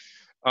play. Sure.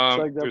 It's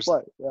like that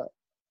play. Yeah.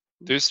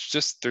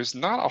 There's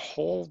not a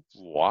whole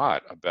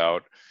lot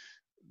about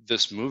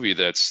this movie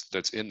that's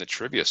in the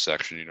trivia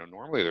section.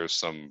 Normally there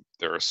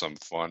are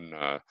some fun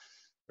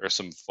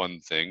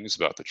things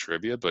about the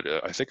trivia, but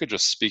I think it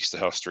just speaks to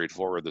how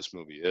straightforward this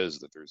movie is,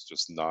 that there's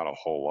just not a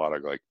whole lot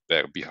of like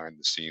behind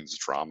the scenes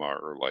drama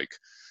or like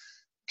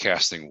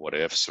casting what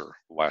ifs or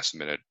last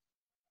minute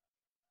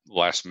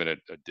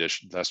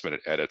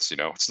edits.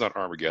 It's not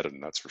Armageddon,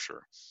 that's for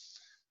sure.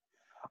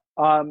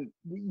 I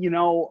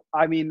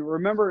mean,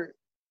 remember,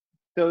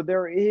 though,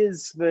 there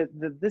is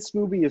this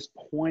movie is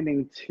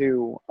pointing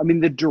to, I mean,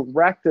 the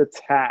direct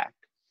attack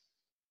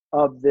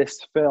of this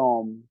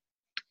film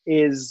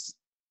is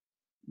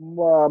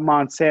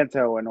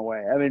Monsanto in a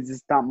way. I mean,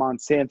 it's not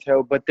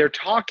Monsanto, but they're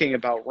talking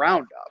about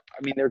Roundup.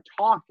 I mean, they're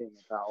talking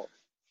about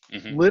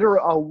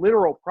a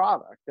literal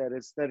product that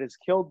has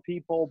killed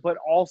people, but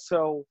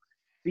also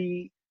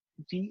the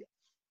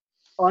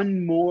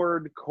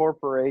unmoored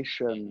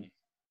corporation.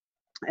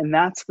 And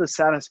that's the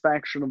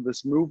satisfaction of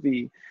this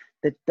movie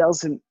that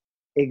doesn't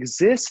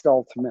exist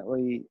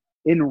ultimately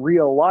in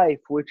real life,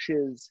 which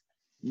is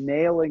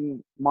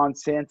nailing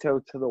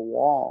Monsanto to the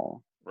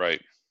wall.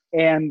 Right.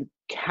 And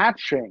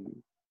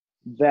catching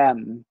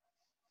them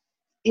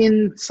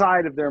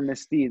inside of their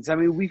misdeeds. I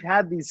mean, we've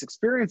had these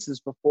experiences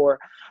before,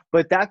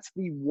 but that's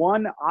the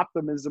one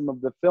optimism of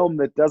the film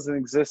that doesn't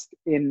exist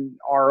in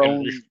our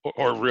own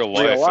real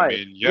life. I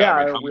mean,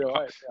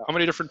 how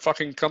many different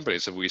fucking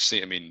companies have we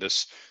seen? I mean,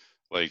 this,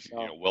 like,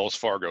 Wells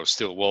Fargo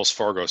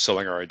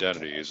selling our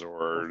identities,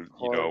 or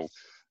God,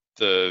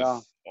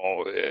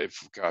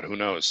 who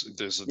knows?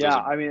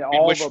 I mean,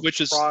 all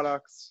the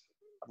products.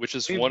 Which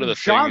is one of the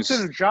Johnson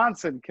things. &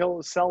 Johnson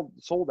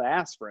sold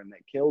aspirin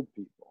that killed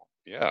people.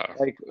 Yeah.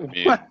 Like,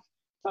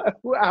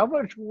 how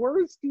much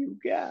worse do you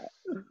get?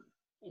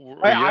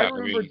 I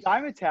remember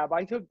Dimetap.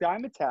 I took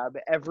Dimetap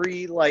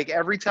every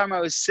time I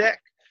was sick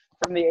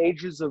from the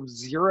ages of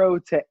 0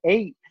 to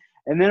 8.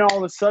 And then all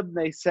of a sudden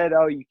they said,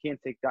 oh, you can't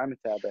take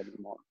Dimetap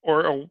anymore.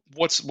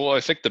 I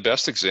think the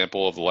best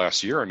example of the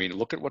last year, I mean,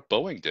 look at what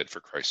Boeing did,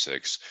 for Christ's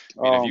sakes.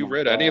 I mean, have you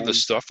read any of the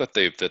stuff that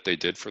they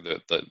did for the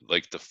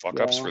fuck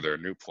ups for their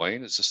new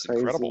plane? It's just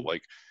incredible.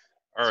 Like,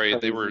 all right,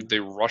 they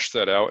rushed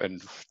that out,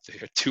 and they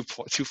had two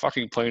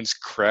fucking planes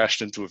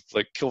crashed into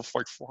killed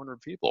like 400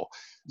 people.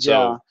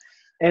 So,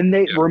 and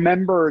they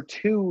remember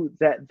too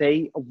that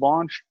they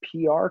launched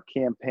PR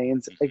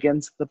campaigns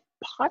against the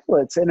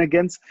pilots and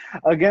against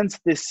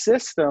the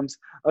systems,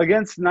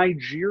 against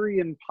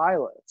Nigerian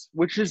pilots,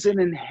 which is an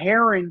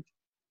inherent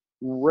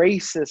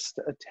racist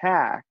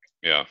attack.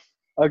 Yeah.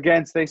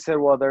 They said,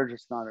 well, they're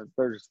just not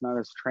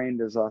as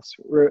trained as us.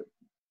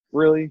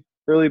 Really,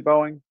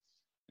 Boeing?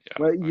 Yeah.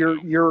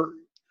 Well,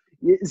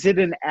 is it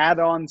an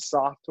add-on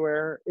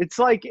software? It's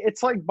like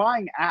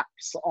buying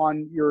apps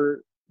on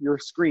your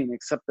screen,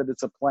 except that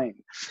it's a plane.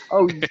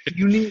 Oh,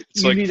 you need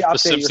to update your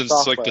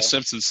software.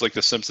 It's like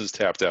the Simpsons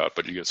tapped out,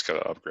 but you just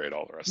gotta upgrade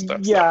all the rest of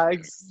that stuff. Yeah,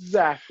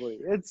 exactly.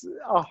 It's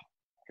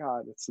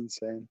God, it's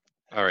insane.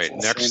 All right,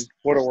 next.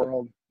 What a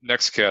world.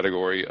 Next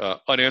category,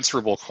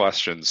 unanswerable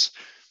questions.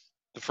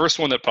 The first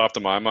one that popped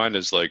in my mind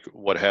is like,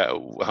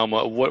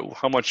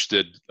 how much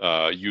did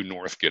U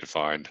North get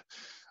fined?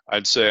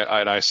 I'd say,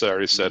 and I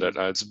already said it.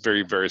 It's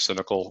very, very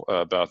cynical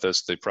about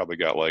this. They probably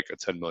got like a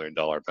 $10 million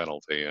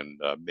penalty, and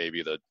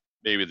maybe the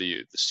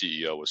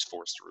CEO was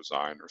forced to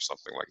resign or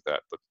something like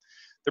that. But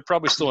they're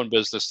probably still in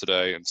business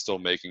today and still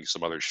making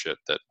some other shit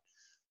that,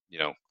 you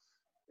know,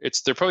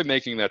 they're probably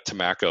making that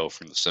tobacco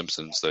from The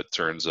Simpsons that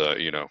turns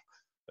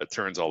that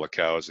turns all the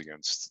cows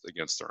against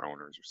their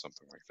owners or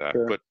something like that.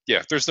 Sure. But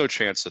yeah, there's no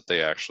chance that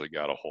they actually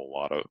got a whole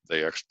lot of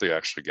they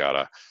actually got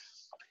a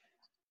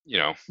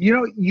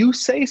You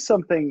say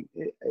something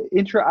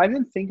I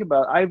didn't think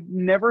about. I've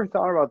never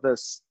thought about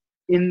this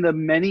in the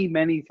many,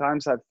 many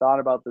times I've thought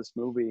about this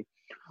movie,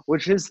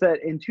 which is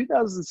that in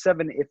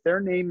 2007, if their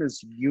name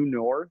is U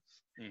North,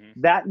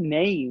 that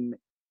name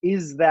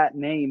is that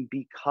name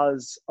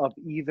because of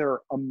either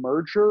a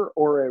merger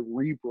or a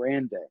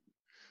rebranding.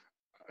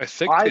 I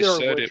think they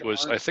said it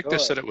was. I think they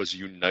said it was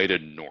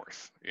United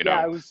North. It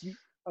was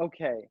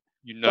okay.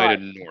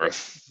 United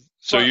North.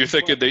 So you're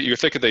thinking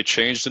they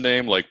changed the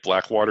name, like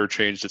Blackwater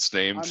changed its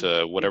name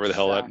to whatever the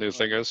hell that new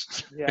thing is?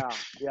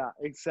 Yeah,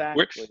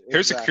 exactly.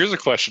 Here's a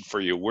question for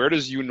you. Where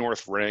does U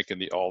North rank in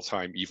the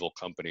all-time evil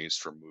companies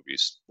for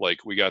movies?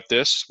 Like we got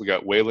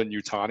Weyland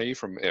Yutani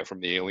from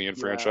the Alien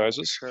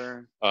franchises.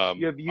 Sure.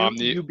 You have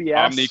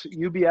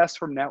UBS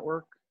from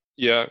Network.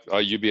 Yeah,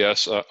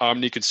 UBS,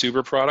 Omni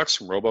Consumer Products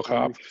from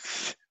RoboCop.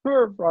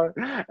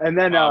 And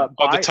then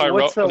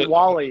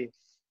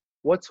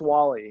What's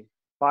Wally?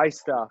 Buy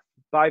stuff.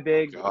 Buy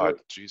big. God,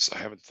 jeez, I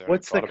haven't thought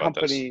What's the about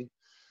company?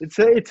 This.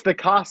 It's the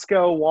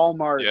Costco,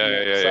 Walmart.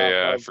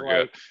 Yeah. I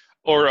forget.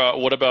 Or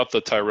what about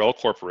the Tyrell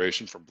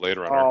Corporation from Blade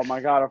Runner? Oh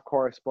my God! Of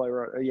course, Blade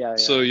Runner. Yeah.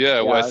 So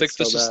well, I think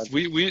this is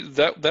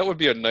that would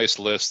be a nice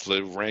list,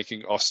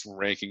 ranking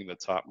the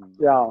top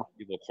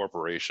evil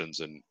corporations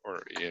in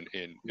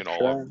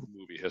all of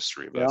movie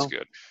history. That's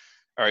good.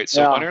 All right,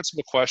 so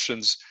unanswerable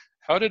questions.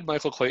 How did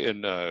Michael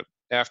Clayton,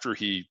 after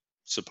he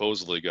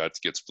supposedly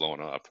gets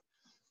blown up,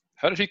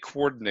 how did he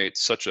coordinate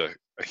such a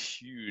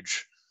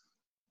huge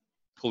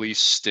police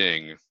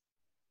sting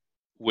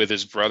with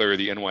his brother,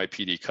 the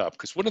NYPD cop?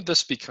 Because wouldn't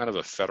this be kind of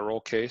a federal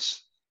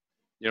case?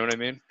 You know what I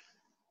mean?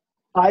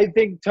 I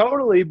think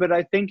totally, but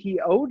I think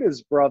he owed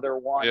his brother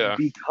one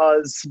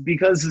because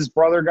his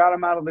brother got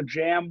him out of the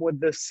jam with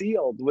the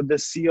sealed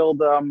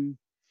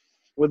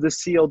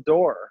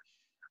door.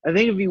 I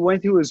think if he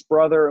went to his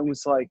brother and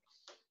was like,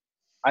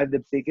 I have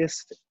the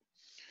biggest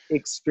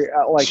case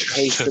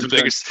of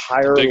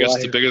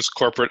the biggest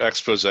corporate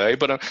expose.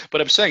 But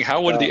I'm saying,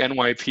 how would the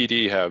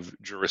NYPD have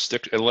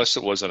jurisdiction unless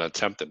it was an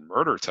attempted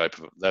murder type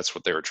of? That's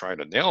what they were trying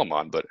to nail him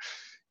on. But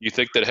you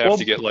think they'd have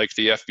to get like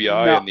the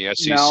FBI and the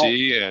SEC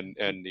and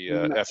the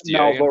FDA?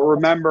 No, but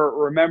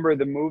remember,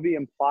 the movie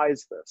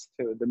implies this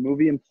too. The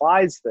movie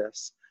implies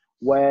this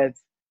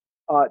with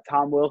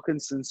Tom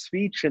Wilkinson's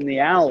speech in the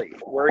alley,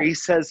 where he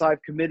says,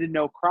 "I've committed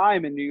no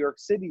crime in New York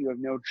City. You have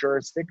no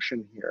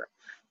jurisdiction here."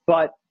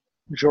 But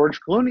George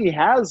Clooney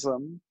has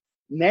him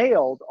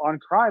nailed on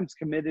crimes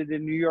committed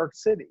in New York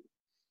City.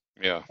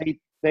 Yeah.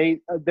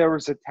 There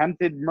was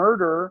attempted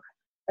murder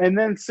and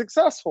then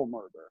successful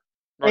murder.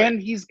 Right.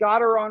 And he's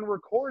got her on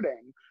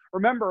recording.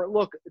 Remember,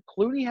 look,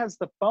 Clooney has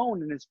the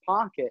phone in his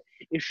pocket.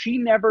 If she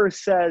never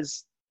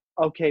says,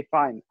 okay,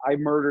 fine, I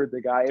murdered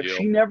the guy. If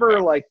she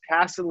never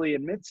tacitly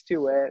admits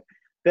to it,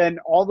 then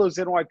all those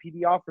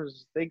NYPD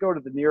officers, they go to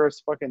the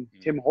nearest fucking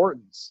Tim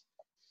Hortons.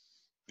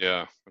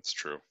 Yeah, that's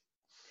true.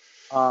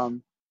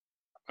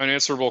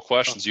 Unanswerable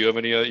questions. You have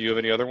any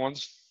other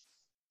ones?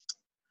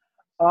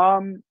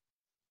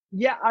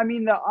 Yeah, I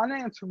mean, the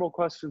unanswerable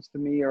questions to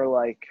me are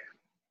like,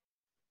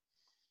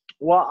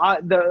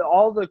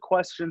 all the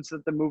questions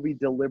that the movie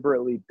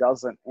deliberately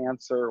doesn't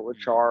answer,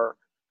 which are,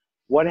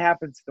 what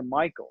happens to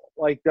Michael?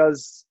 Like,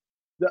 does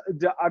the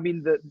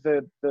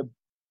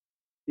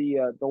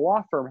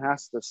law firm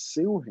has to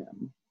sue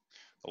him?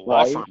 The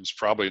law firm's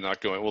probably not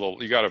going. Well,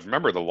 you got to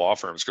remember the law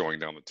firm's going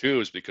down the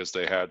tubes because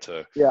they had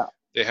to. Yeah.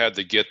 They had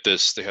to get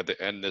this. They had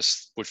to end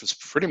this, which was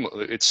pretty much.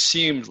 It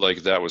seemed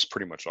like that was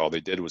pretty much all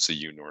they did was the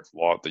U North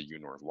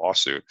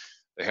lawsuit.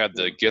 They had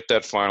to get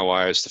that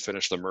finalized to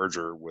finish the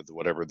merger with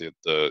whatever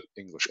the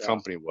English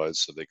company was,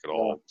 so they could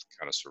all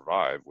kind of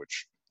survive,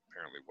 which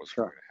apparently wasn't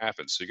going to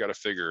happen. So you got to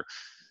figure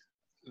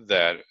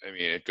that. I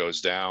mean, it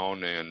goes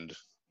down, and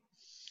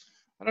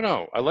I don't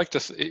know. I like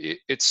to.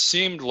 It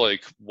seemed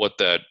like what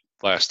that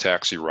last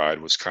taxi ride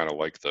was kind of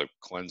like the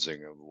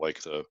cleansing of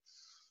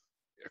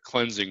a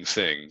cleansing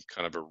thing,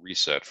 kind of a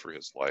reset for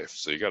his life.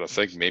 So you got to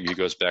think maybe he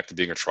goes back to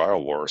being a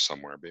trial lawyer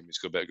somewhere. Maybe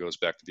he goes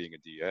back to being a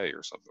DA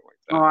or something like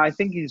that. Oh, I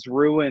think he's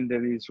ruined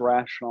and he's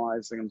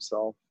rationalizing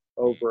himself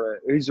over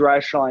it. He's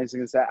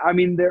rationalizing his. I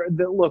mean,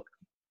 look,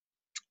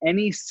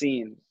 any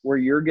scene where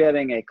you're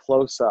getting a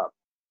close up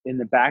in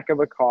the back of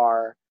a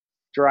car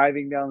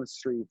driving down the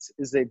streets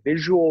is a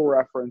visual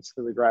reference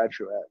to The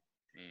Graduate.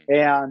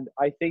 And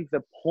I think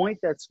the point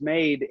that's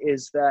made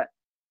is that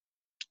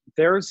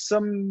there's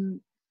some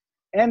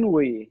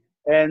ennui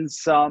and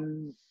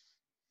some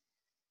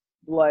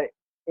like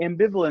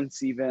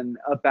ambivalence even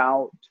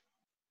about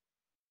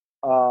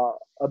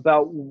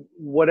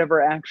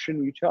whatever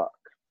action you took.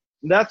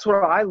 That's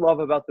what I love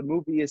about the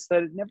movie, is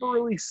that it never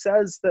really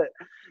says that,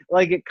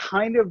 like, it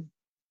kind of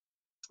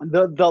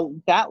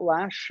that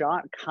last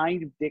shot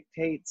kind of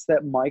dictates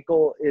that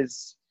Michael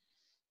is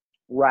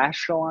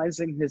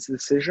rationalizing his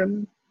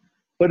decision,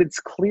 but it's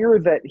clear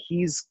that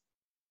he's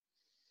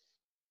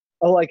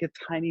like a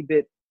tiny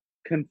bit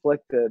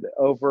conflicted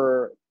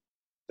over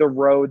the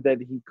road that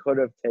he could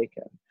have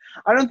taken.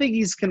 I don't think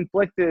he's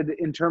conflicted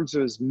in terms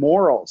of his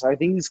morals. I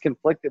think he's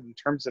conflicted in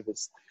terms of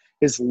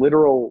his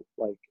literal,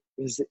 like,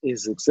 his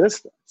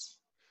existence.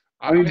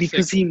 I mean,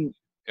 because think,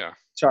 yeah.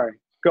 Sorry,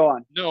 go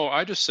on. No,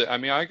 I just say, I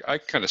mean, I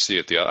kind of see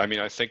it. I mean,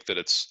 I think that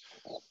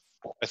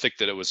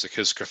it was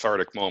his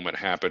cathartic moment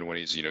happened when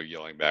he's,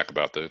 yelling back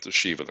about the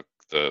Shiva,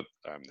 the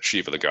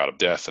Shiva, the god of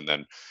death. And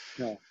then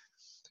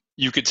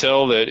you could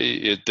tell that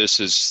this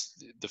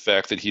is the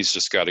fact that he's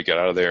just got to get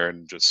out of there,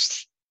 and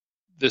just,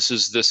 this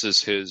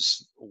is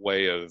his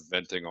way of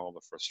venting all the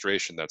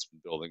frustration that's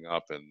been building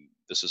up. And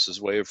this is his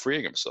way of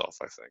freeing himself,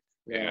 I think.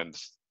 Yeah. And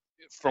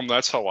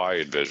that's how I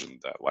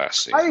envisioned that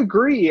last scene. I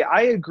agree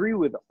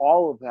with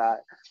all of that,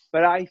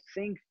 but I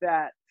think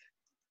that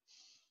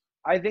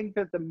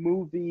the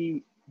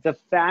movie, the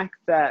fact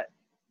that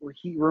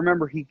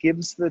he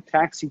gives the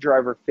taxi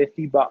driver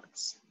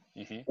 $50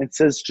 and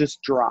says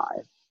just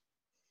drive,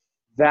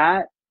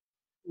 that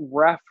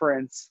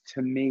reference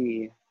to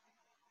me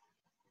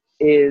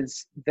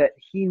is that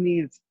he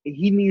needs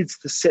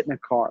to sit in a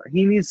car.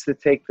 He needs to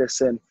take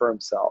this in for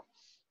himself.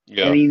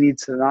 Yeah. And he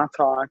needs to not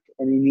talk,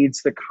 and he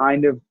needs to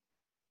kind of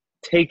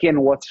take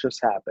in what's just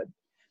happened,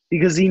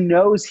 because he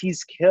knows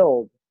he's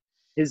killed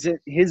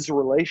his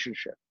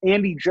relationship,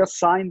 and he just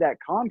signed that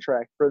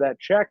contract for that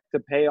check to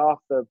pay off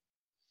the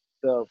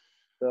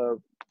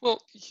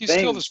well, he's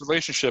killed his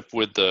relationship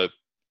with the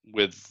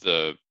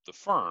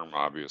firm,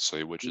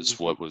 obviously, which is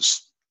what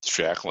was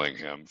shackling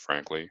him,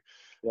 frankly.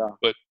 Yeah.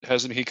 But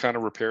hasn't he kind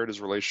of repaired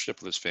his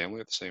relationship with his family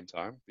at the same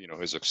time?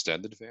 His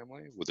extended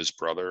family with his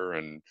brother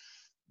and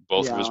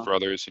both of his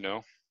brothers,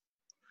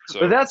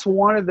 So, but that's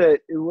one of the.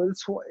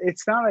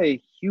 It's not a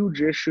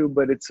huge issue,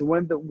 but it's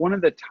one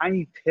of the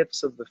tiny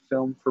tips of the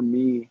film for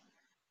me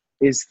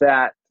is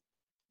that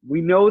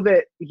we know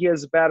that he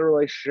has a bad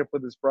relationship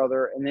with his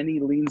brother, and then he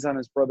leans on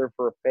his brother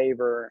for a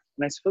favor,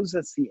 and I suppose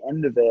that's the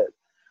end of it.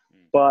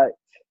 But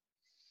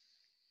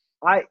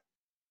I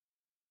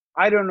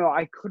don't know.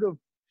 I could have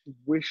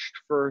wished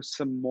for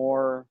some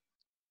more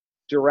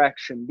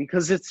direction,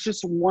 because it's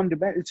just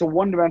it's a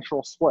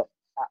one-dimensional split.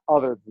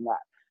 Other than that,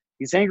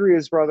 he's angry at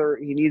his brother,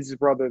 he needs his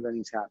brother, then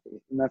he's happy,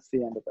 and that's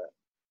the end of it.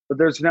 But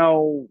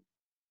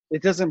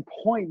it doesn't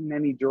point in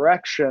any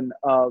direction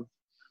of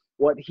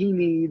what he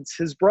needs.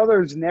 His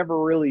brother's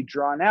never really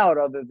drawn out,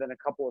 other than a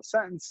couple of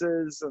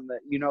sentences, and that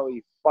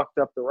he fucked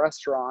up the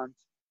restaurant.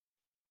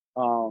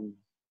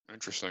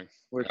 Interesting.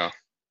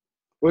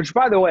 Which,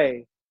 by the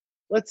way,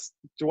 let's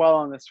dwell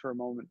on this for a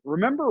moment.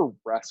 Remember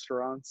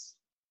restaurants?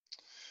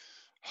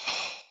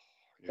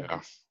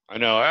 Yeah, I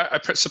know. I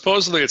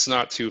supposedly it's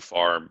not too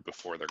far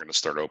before they're going to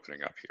start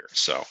opening up here.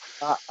 So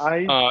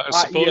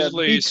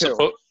supposedly,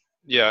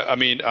 yeah. I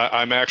mean,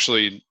 I'm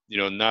actually,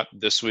 not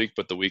this week,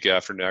 but the week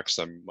after next,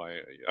 I'm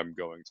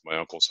going to my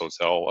uncle's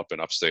hotel up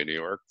in upstate New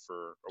York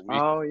for a week.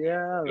 Oh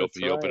yeah,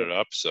 he opened it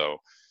up, so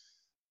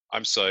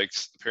I'm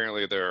psyched.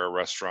 Apparently, there are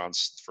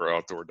restaurants for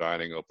outdoor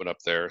dining open up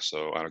there,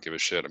 so I don't give a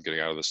shit. I'm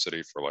getting out of the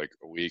city for like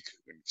a week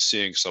and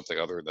seeing something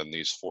other than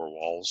these four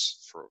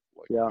walls for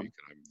like a week,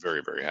 and I'm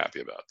very, very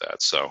happy about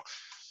that. So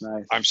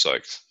nice. I'm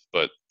psyched.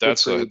 But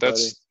that's a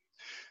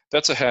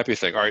happy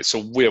thing. All right,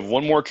 so we have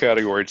one more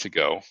category to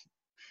go.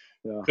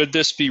 Yeah. Could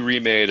this be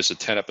remade as a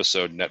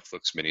 10-episode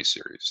Netflix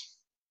miniseries?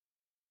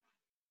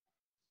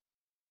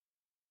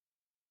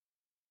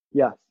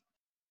 Yeah.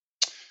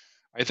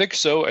 I think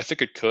so. I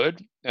think it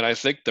could, and I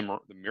think the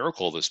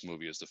miracle of this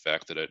movie is the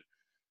fact that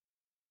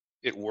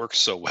it works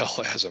so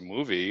well as a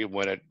movie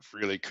when it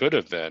really could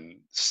have been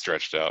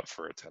stretched out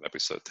for a 10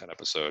 episode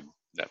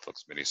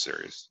Netflix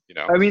miniseries.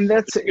 I mean,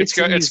 it's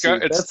got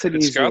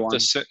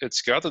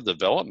the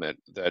development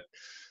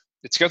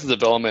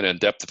and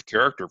depth of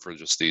character for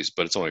just these,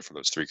 but it's only for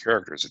those three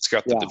characters. It's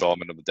got the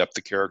development of the depth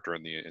of character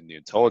and the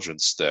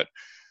intelligence that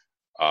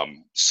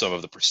some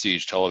of the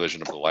prestige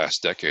television of the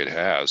last decade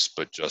has,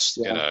 but just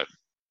in a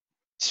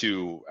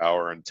 2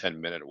 hour and 10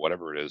 minute,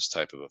 whatever it is,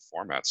 type of a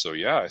format. So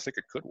yeah, I think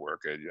it could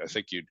work. I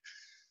think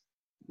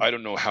I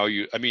don't know how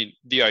I mean,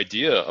 the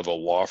idea of a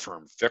law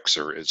firm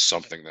fixer is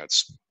something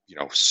that's,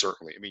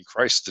 certainly, I mean,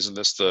 Christ, isn't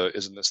this the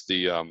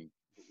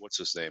what's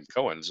his name?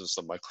 Cohen. Isn't this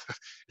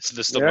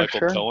the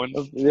Michael Cohen?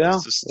 Yeah,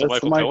 that's the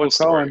Michael Cohen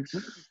story.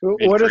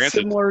 What a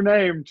similar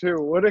name too.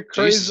 What a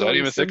crazy. Jesus, I didn't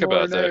even think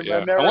about that. Yeah.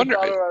 I never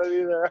thought about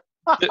it either.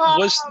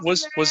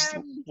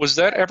 Was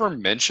that ever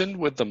mentioned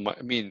with the?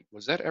 I mean,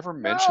 was that ever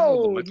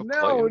mentioned with the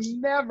Michael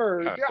Clayton? No,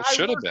 never. Yeah, it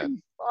should have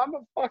been. I'm a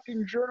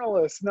fucking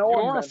journalist. No You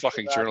one are a mentioned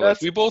fucking that.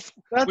 journalist. We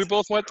That's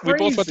both went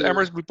crazy.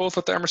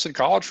 to Emerson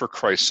College, for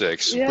Christ's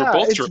sakes. Yeah,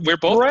 it's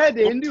bred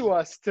into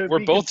us to we're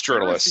be both conspiracy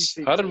journalists.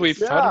 How did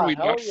theorists. we Hell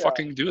not yeah.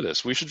 fucking do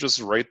this? We should just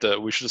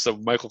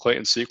have Michael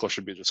Clayton's sequel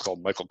should be just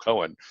called Michael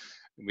Cohen,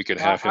 and we could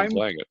have him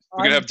playing it.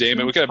 We could I'm have Damon.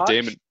 too We could have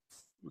Damon. touched.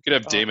 We could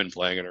have Oh, Damon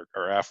playing it, or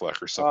Affleck,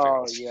 or something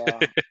else. yeah.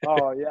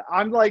 Oh yeah.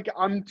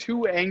 I'm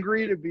too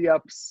angry to be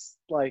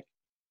like,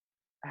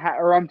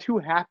 or I'm too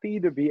happy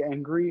to be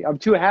angry. I'm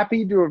too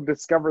happy to have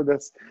discovered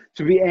this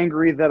to be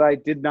angry that I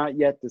did not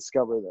yet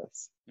discover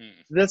this.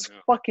 That's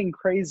fucking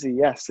crazy.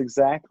 Yes,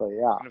 exactly.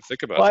 Yeah. I didn't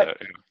think about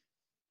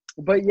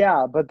that.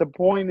 Yeah. But the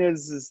point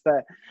is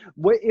that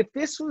if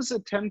this was a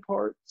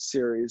 10-part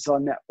series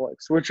on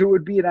Netflix, which it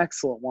would be an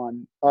excellent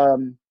one.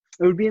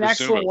 It would be an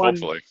excellent one.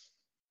 Hopefully.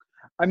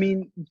 I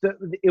mean,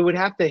 it would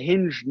have to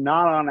hinge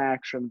not on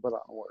action, but on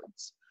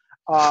words.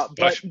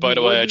 By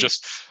the way, I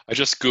just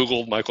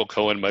Googled Michael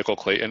Cohen, Michael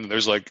Clayton, and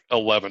there's like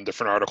 11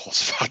 different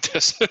articles about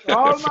this.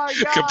 Oh my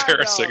God.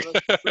 Comparison. No,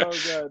 that's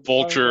so good.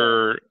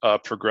 Vulture,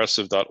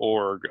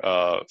 progressive.org,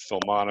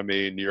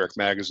 Filmonomy, New York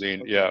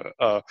Magazine. Okay.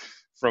 Yeah.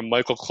 From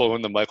Michael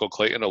Cohen to Michael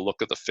Clayton, a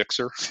look at the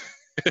fixer.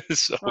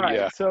 So, right.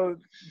 Yeah. So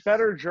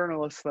better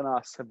journalists than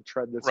us have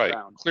tread this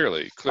ground.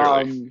 Clearly.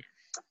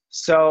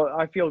 So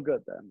I feel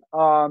good then.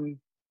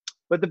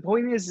 But the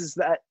point is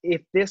that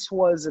if this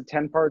was a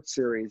 10-part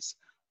series,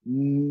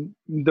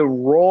 the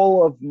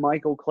role of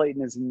Michael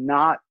Clayton is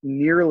not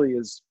nearly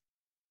as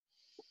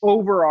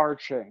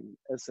overarching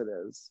as it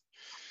is.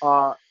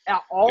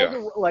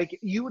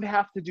 You would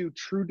have to do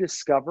true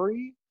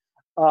discovery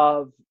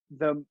of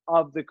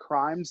the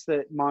crimes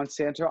that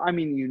Monsanto,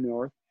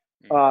 North,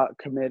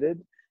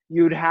 committed.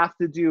 You'd have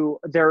to do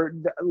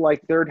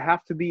there'd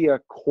have to be a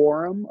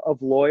quorum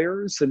of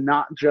lawyers and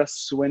not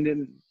just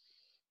Swindon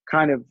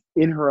kind of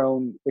in her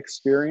own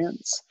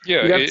experience.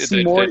 Yeah,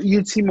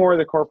 you'd see more of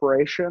the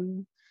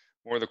corporation.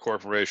 More of the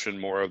corporation,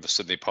 more of the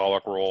Sidney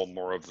Pollack role,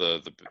 more of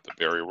the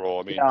Barry role.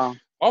 I mean, yeah.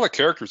 All the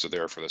characters are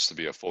there for this to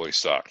be a fully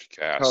stocked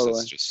cast. Totally.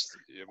 It's just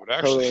it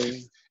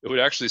would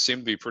actually seem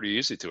to be pretty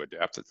easy to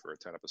adapt it for a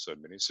 10-episode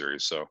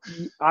miniseries. So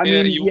I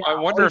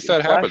wonder if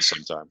that happens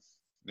sometime.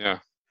 Yeah.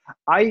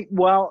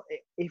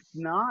 If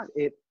not,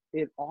 it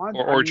ought.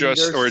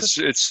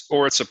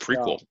 It's a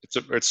prequel.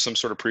 Yeah. It's some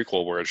sort of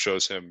prequel where it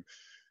shows him,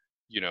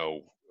 I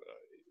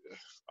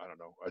don't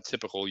know, a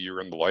typical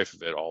year in the life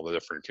of it, all the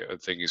different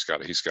things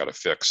he's got to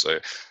fix.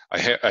 I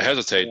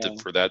hesitate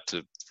for that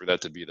to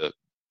be the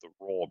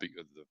role,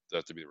 because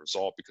that to be the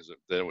result, because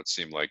then it would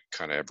seem like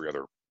kind of every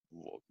other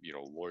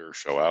lawyer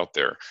show out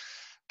there.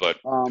 But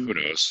who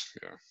knows?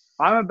 Yeah.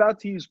 I'm about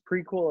to use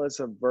prequel as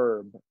a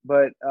verb,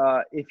 but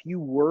if you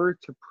were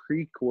to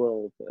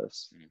prequel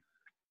this,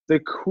 the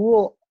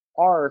cool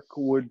arc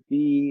would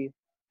be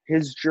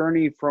his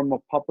journey from a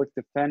public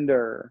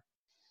defender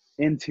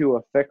into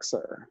a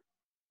fixer,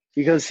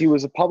 because he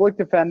was a public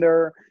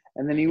defender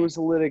and then he was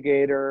a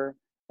litigator,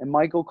 and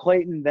Michael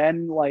Clayton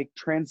then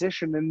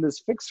transitioned in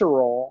this fixer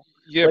role.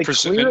 Yeah,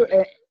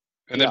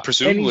 then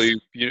presumably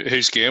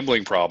his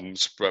gambling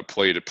problems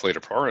played a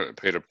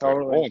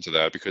role into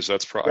that, because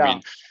that's probably. I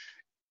mean,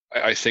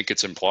 I think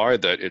it's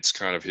implied that it's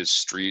kind of his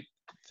street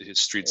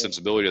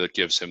sensibility that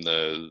gives him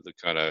the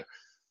kind of.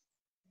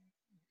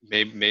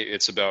 Maybe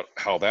it's about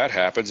how that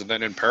happens, and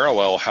then in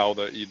parallel,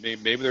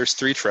 maybe there's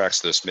 3 tracks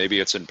to this. Maybe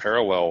it's in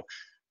parallel.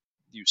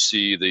 You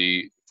see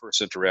the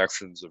first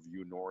interactions of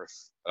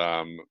North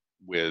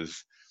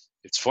with.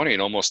 It's funny. It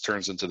almost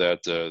turns into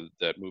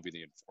that movie,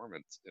 The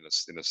Informant,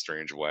 in a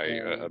strange way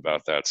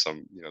about that.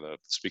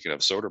 Speaking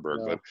of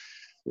Soderbergh, but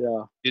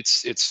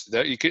it's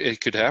that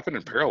it could happen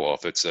in parallel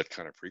if it's that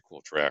kind of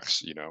prequel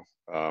tracks,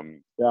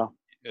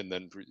 And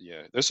then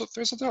there's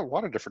a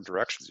lot of different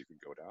directions you can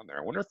go down there.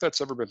 I wonder if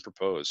that's ever been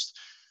proposed,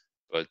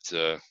 but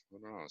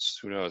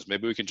who knows?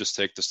 Maybe we can just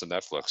take this to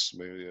Netflix.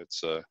 Maybe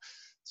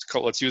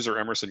let's use our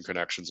Emerson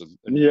connections and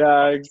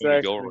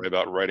exactly. Gilroy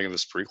about writing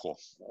this prequel.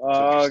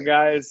 Oh,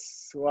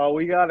 guys, well,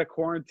 we got a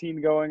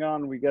quarantine going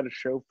on. We got a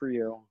show for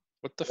you.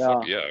 What the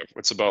fuck? Yeah,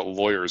 it's about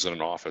lawyers in an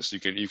office. You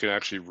can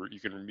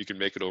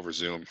make it over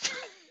Zoom.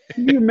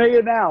 You may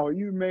it now.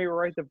 You may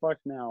right the fuck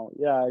now.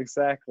 Yeah,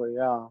 exactly.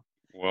 Yeah.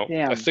 Well,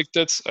 damn. I think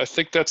that's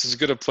as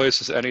good a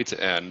place as any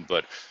to end.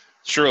 But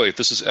surely,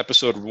 this is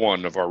episode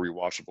 1 of our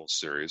Rewatchables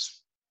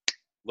series.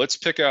 Let's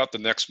pick out the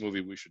next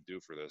movie we should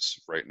do for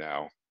this right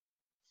now.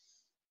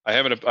 I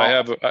have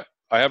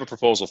a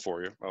proposal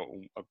for you,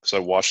 because I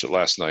watched it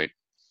last night.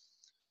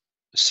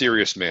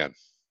 Serious Man.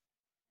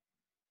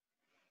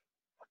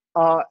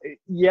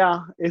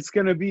 Yeah, it's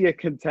gonna be a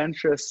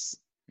contentious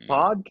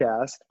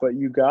podcast, but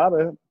you got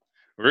it.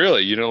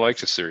 Really, you don't like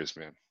The Serious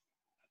Man?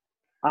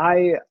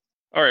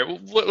 All right,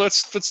 well,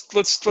 let's try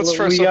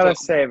something. We gotta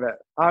save it.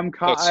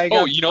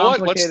 You know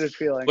what?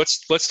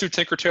 Let's do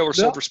Tinker Tailor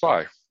Soldier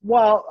Spy.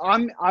 Well,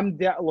 I'm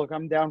down. Look,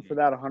 I'm down for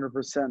that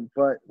 100%.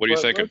 But what are you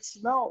thinking?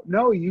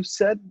 No. You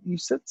said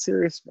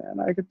Serious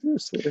Man. I could do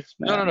Serious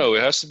Man. No.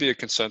 It has to be a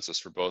consensus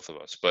for both of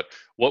us. But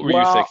what were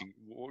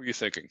you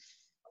thinking?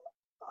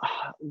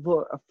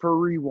 Look, for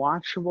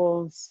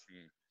Rewatchables,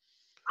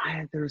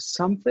 there's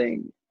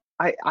something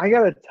I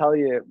gotta tell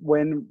you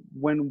when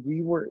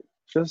we were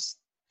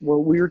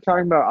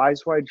talking about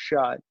Eyes Wide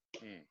Shut.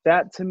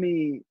 That to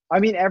me, I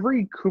mean,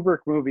 every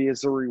Kubrick movie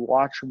is a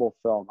rewatchable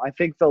film. I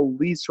think the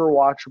least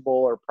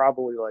rewatchable are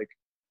probably like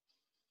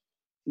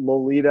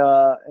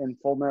Lolita and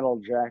Full Metal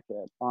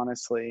Jacket,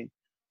 honestly.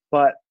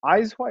 But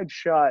Eyes Wide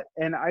Shut,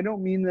 and I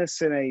don't mean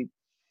this in a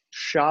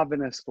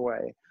chauvinist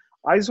way,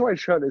 Eyes Wide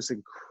Shut is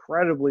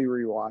incredibly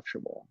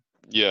rewatchable.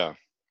 Yeah.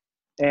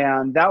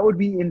 And that would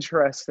be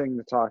interesting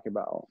to talk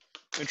about.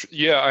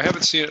 Yeah, I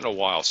haven't seen it in a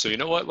while. So you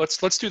know what? Let's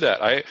do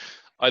that. I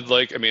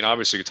mean,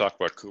 obviously you could talk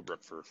about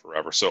Kubrick for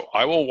forever. So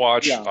I will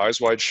watch Eyes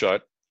Wide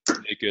Shut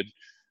naked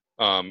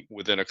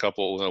within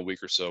a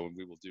week or so, and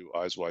we will do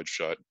Eyes Wide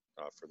Shut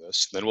for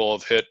this. Then we'll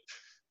have hit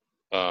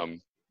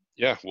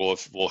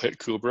we'll hit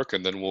Kubrick,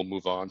 and then we'll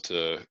move on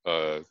to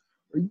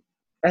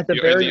at the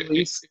very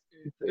least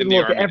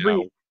look,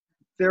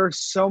 there are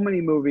so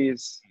many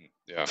movies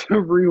to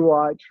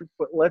rewatch,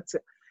 but let's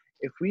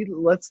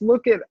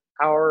look at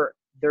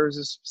there's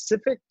a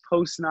specific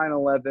post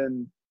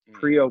 9/11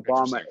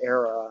 pre-Obama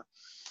era,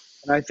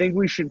 and I think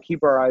we should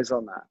keep our eyes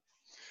on that.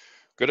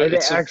 Good.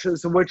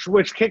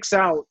 Which kicks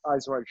out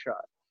Eyes Wide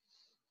Shut.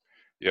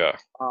 Yeah,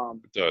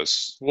 it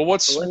does. Well,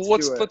 let's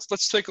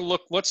take a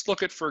look. Let's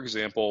look at, for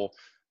example,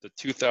 the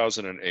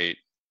 2008.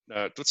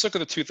 Let's look at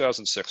the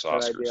 2006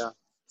 Oscars. Good idea.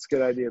 It's a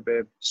good idea,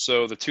 babe.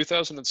 So the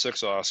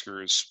 2006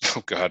 Oscars.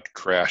 Oh God,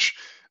 Crash.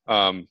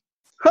 Wait,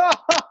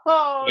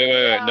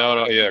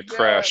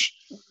 Crash.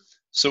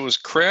 So it was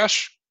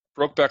Crash,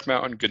 Brokeback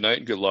Mountain, Good Night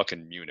and Good Luck,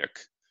 and Munich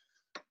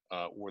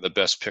were the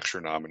Best Picture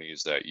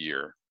nominees that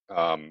year.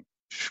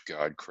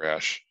 God,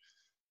 Crash.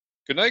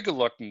 Good Night, Good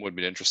Luck would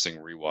be an interesting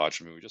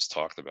rewatch. I mean, we just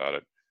talked about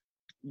it.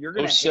 You're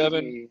going to hate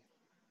me,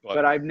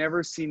 but I've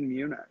never seen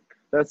Munich.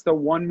 That's the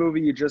one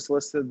movie you just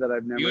listed that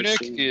I've never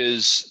seen. Munich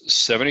is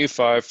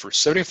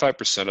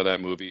 75% of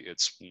that movie.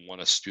 It's one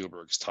of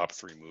Spielberg's top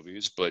 3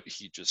 movies, but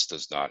he just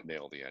does not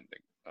nail the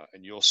ending.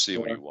 And you'll see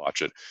when you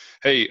watch it.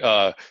 Hey,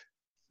 I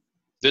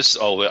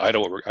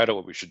know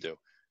what we should do.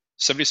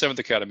 77th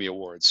Academy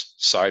Awards,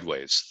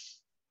 Sideways.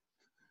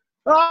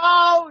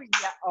 Oh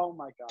yeah! Oh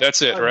my God!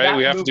 That's it, right?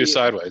 We have to do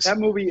Sideways. That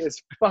movie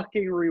is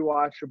fucking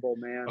rewatchable,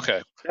 man.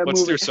 Okay,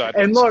 let's do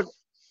Sideways. And look,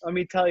 let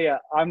me tell you,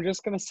 I'm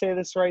just gonna say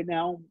this right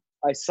now.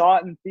 I saw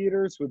it in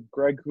theaters with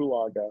Greg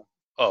Kulaga.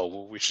 Oh,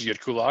 well, we should get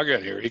Kulaga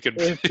in here. He could.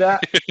 If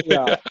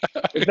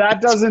that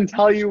doesn't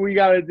tell you, we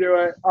got to do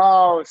it.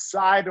 Oh,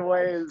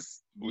 Sideways.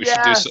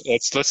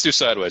 Let's do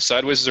Sideways.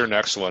 Sideways is our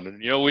next one,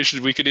 and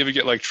we could even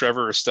get like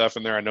Trevor or Steph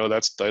in there. I know they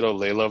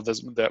love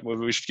that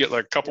movie. We should get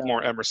like a couple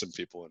more Emerson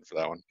people in for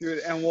that one, dude.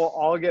 And we'll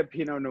all get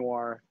Pinot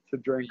Noir to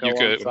drink. I'm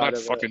not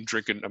fucking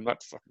drinking. I'm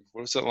not fucking.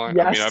 What is that line?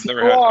 Yes, I mean, I've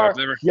never had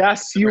a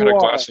glass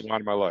of wine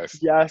in my life.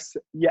 Yes.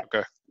 Yeah.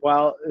 Okay.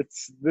 Well,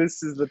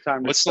 this is the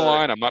time. What's the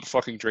line? I'm not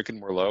fucking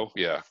drinking Merlot.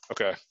 Yeah.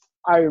 Okay.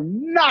 I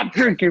am not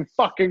drinking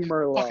fucking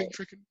Merlot. Fucking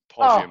drinking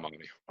Paul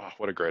Giamatti. Oh,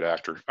 what a great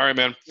actor. All right,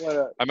 man.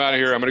 I'm out of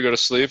here. I'm going to go to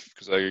sleep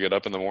because I get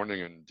up in the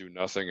morning and do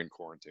nothing in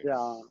quarantine.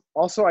 Yeah.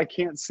 Also, I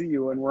can't see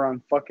you when we're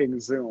on fucking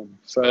Zoom.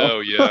 So. Oh,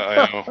 yeah.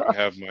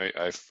 I know.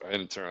 I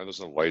didn't turn on. There's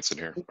no lights in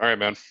here. All right,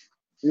 man.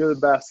 You're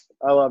the best.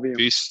 I love you.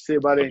 Peace. See you,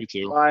 buddy. Love you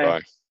too.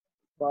 Bye.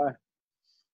 Bye.